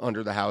Danny's like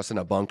under the house in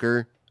a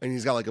bunker and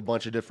he's got like a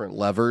bunch of different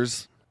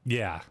levers.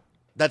 Yeah,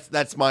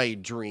 That's my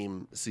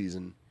dream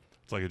season.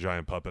 It's like a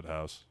giant puppet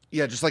house.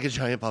 Yeah, just like a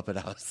giant puppet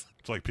house.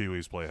 It's like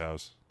Pee-wee's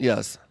Playhouse.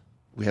 Yes.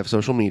 We have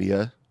social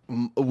media.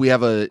 We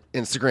have a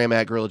Instagram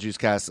at Gorilla Juice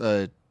Cast,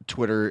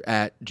 Twitter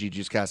at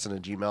GJuiceCast, and a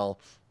Gmail,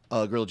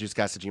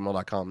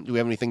 GorillaJuiceCast@gmail.com. Do we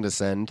have anything to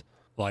send?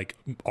 like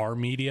our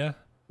media.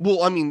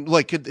 Well, I mean,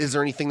 like, is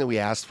there anything that we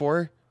asked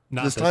for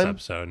Not this this time?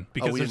 episode,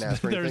 because we didn't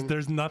ask for anything?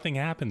 there's nothing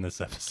happened this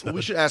episode.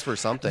 We should ask for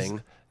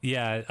something.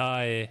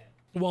 Yeah,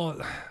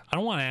 well, I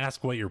don't want to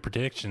ask what your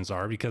predictions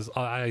are, because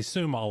I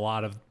assume a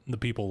lot of the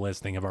people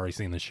listening have already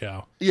seen the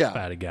show. Yeah. If I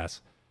had to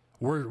guess.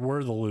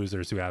 We're the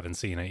losers who haven't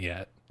seen it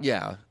yet.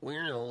 Yeah.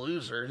 We're the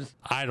losers.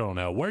 I don't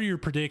know. What are your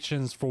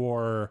predictions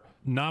for,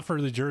 not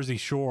for the Jersey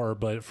Shore,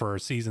 but for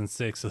season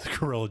 6 of the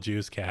Gorilla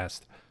Juice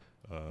Cast?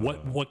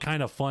 What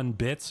kind of fun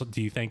bits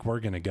do you think we're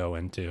going to go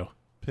into?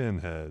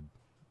 Pinhead.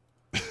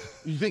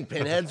 You think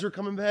pinheads are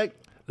coming back?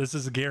 This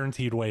is a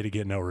guaranteed way to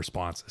get no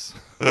responses.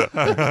 They're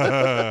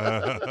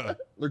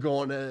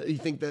going to, you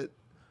think that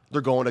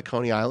they're going to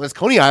Coney Island? Is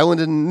Coney Island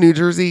in New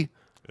Jersey?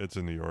 It's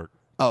in New York.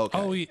 Oh,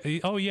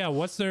 okay. Oh yeah.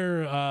 What's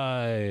their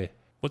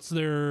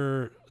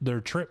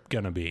trip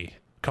gonna be?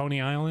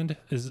 Coney Island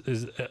is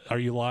are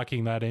you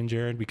locking that in,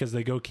 Jared? Because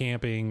they go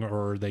camping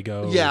or they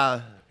go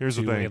Yeah. Here's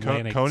the to thing.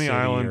 Atlantic Coney City,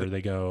 Island, or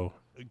they go.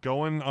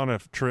 going on a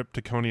trip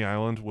to Coney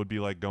Island would be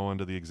like going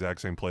to the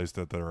exact same place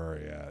that they're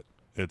already at.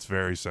 It's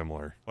very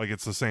similar. Like,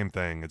 it's the same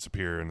thing. It's a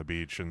pier and the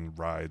beach and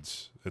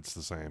rides. It's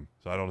the same.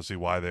 So I don't see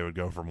why they would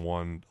go from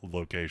one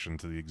location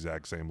to the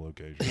exact same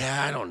location.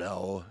 Yeah, I don't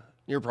know.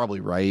 You're probably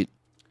right.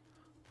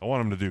 I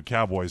want them to do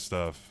cowboy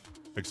stuff.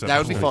 Except That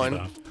would be Snooki-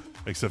 fun.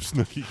 Except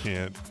Snooki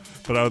can't.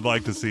 But I would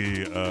like to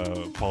see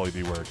Pauly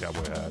D wear a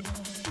cowboy hat.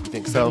 You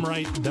think so?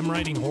 Them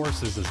riding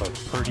horses is a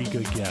pretty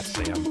good guess,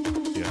 Sam.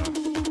 Yeah.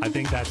 I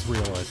think that's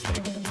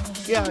realistic.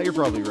 Yeah, you're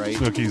probably right.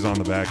 Snooki's on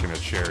the back in a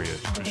chariot.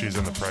 She's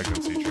in the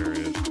pregnancy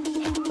chariot.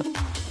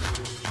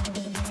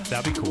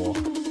 That'd be cool.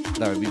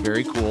 That would be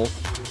very cool.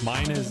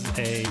 Mine is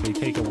they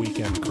take a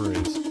weekend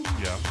cruise.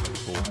 Yeah,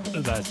 that's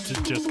cool. That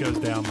just goes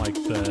down like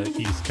the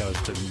East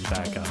Coast and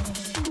back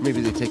up. Maybe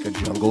they take a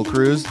jungle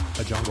cruise.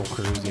 A jungle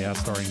cruise, yeah,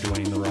 starring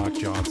Dwayne The Rock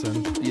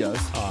Johnson. Yes.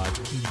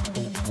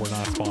 We're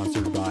not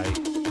sponsored by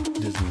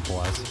Disney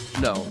Plus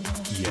No.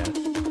 yet.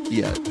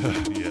 Yet.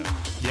 Yeah.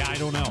 Yeah, I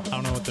don't know. I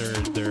don't know what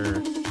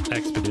their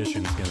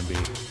expedition's gonna be.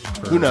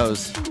 For Who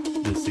knows?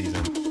 This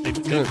season.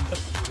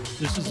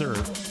 This is their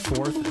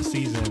 4th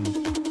season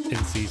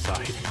in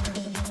Seaside.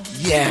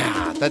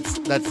 Yeah.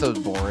 That's so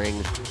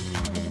boring.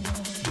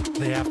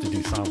 They have to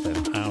do something.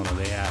 I don't know.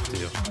 They have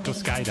to go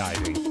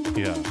skydiving.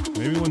 Yeah.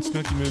 Maybe when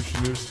Snooki moves, she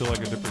moves to like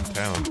a different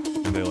town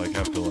and they like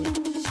have to like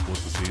split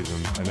the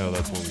season. I know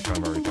that's what we kind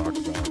of already talked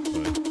about,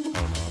 but I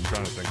don't know. I'm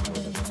trying to think of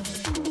where they're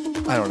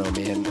going to I don't know,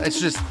 man.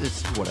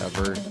 It's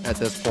whatever at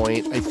this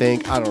point. I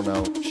think. I don't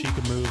know. She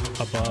could move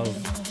above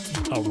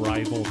a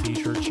rival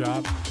t-shirt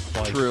shop.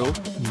 Like True.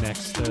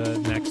 Next to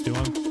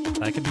him.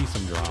 That could be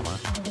some drama.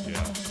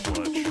 Yeah,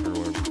 Clutch or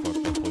whatever the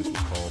fuck that place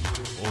was called.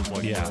 What was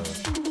like Yeah.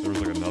 there was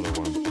like another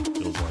one.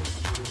 It was like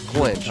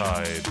Clinch.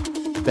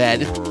 Tide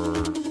Bed. or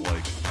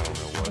like I don't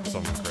know what,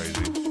 something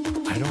crazy.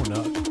 I don't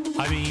know.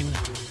 I mean,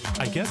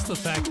 I guess the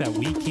fact that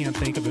we can't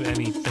think of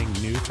anything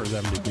new for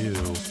them to do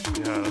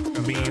Yeah, that's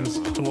kind means,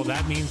 of well,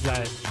 that means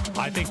that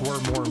I think we're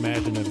more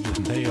imaginative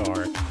than they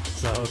are.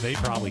 So they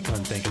probably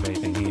couldn't think of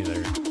anything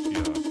either.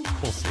 yeah,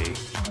 We'll see.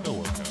 it'll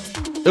work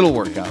out. It'll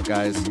work out,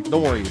 guys.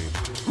 Don't worry.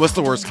 What's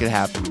the worst could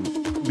happen?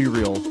 Be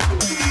real.